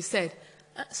need to be said.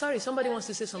 Sorry, somebody wants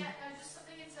to say something. Yeah, no, just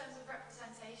something in terms of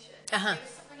representation. Uh-huh. It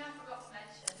was something I forgot to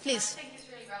mention. Please. I think it's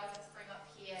really relevant to bring up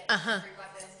here Uh-huh. in a group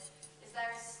like this. Is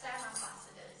there is STEM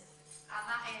ambassadors, and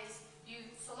that is you.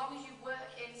 So long as you work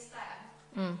in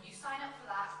STEM, you sign up for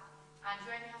that, and you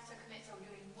only have to commit to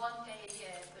doing 1 day a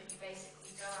year, but you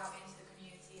basically go out into the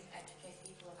community and educate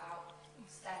people about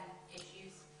STEM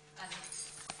issues. And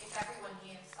if everyone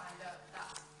here signed up,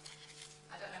 that,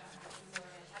 I don't know how many people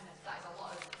are in attendance, that is a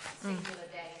lot of singular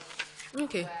days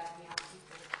Okay. where we have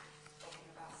people talking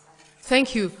about STEM.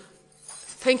 Thank you.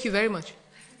 Thank you very much.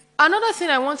 Another thing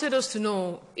I wanted us to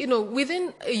know,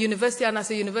 within a university, and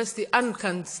as a university, Anne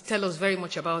can tell us very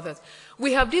much about that.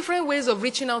 We have different ways of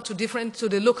reaching out to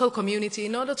the local community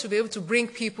in order to be able to bring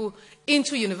people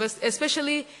into university,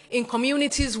 especially in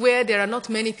communities where there are not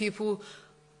many people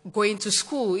going to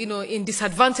school, in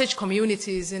disadvantaged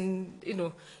communities, in,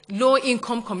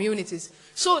 low-income communities.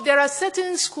 So there are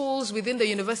certain schools within the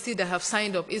university that have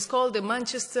signed up. It's called the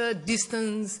Manchester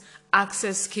Distance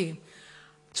Access Scheme.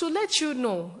 To let you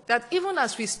know that even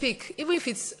as we speak, even if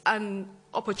it's an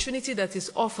opportunity that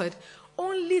is offered,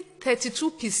 only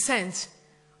 32%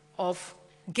 of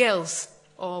girls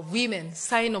or women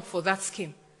sign up for that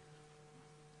scheme.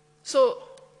 So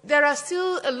there are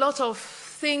still a lot of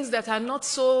things that are not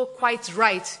so quite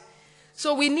right.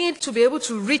 So we need to be able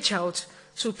to reach out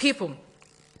to people.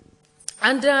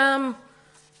 And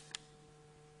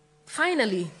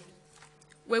finally,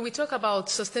 when we talk about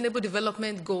sustainable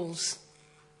development goals,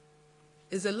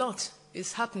 is a lot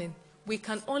is happening. We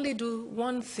can only do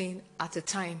one thing at a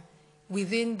time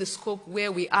within the scope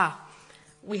where we are.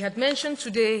 We had mentioned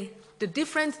today the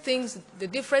different things, the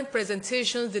different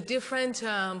presentations, the different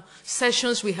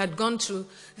sessions we had gone to.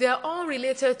 They are all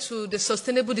related to the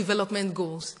sustainable development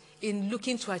goals in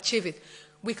looking to achieve it.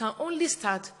 We can only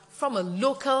start from a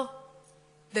local,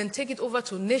 then take it over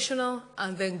to national,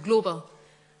 and then global.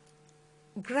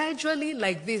 Gradually,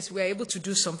 like this, we are able to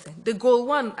do something. The goal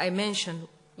 1 I mentioned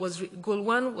goal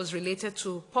 1 was related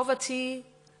to poverty,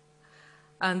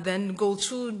 and then goal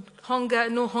 2, hunger,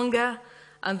 no hunger,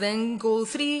 and then goal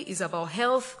 3 is about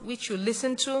health, which you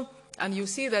listen to, and you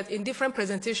see that in different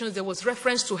presentations there was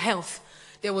reference to health,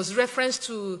 there was reference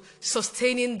to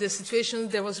sustaining the situation,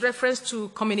 there was reference to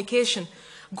communication.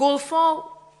 Goal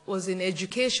 4 was in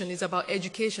education, is about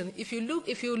education. If you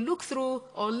look through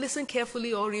or listen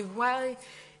carefully or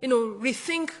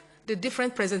rethink the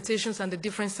different presentations and the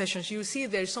different sessions, you see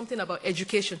there is something about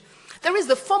education. There is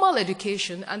the formal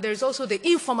education and there is also the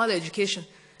informal education.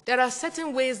 There are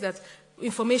certain ways that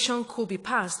information could be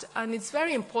passed, and it's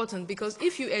very important because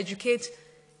if you educate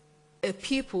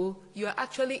people, you are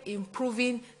actually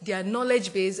improving their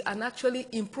knowledge base and actually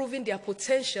improving their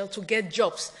potential to get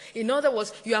jobs. In other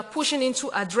words, you are pushing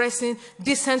into addressing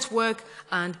decent work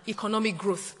and economic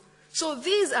growth. So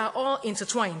these are all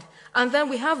intertwined. And then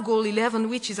we have goal 11,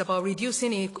 which is about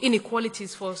reducing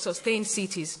inequalities for sustained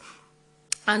cities.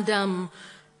 And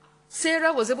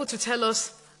Sarah was able to tell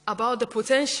us about the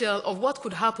potential of what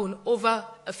could happen over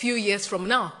a few years from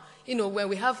now. When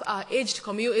we have our aged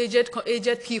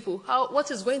people,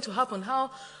 what is going to happen?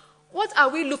 What are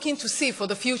we looking to see for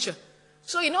the future?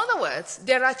 So in other words,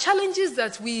 there are challenges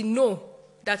that we know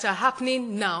that are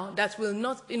happening now that will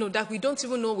not, that we don't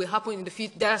even know will happen in the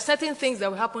future. There are certain things that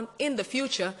will happen in the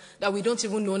future that we don't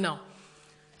even know now.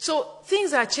 So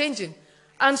things are changing.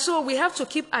 And so we have to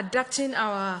keep adapting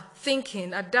our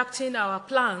thinking, adapting our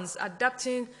plans,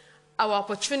 adapting our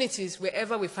opportunities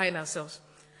wherever we find ourselves.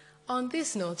 On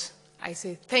this note, I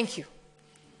say thank you.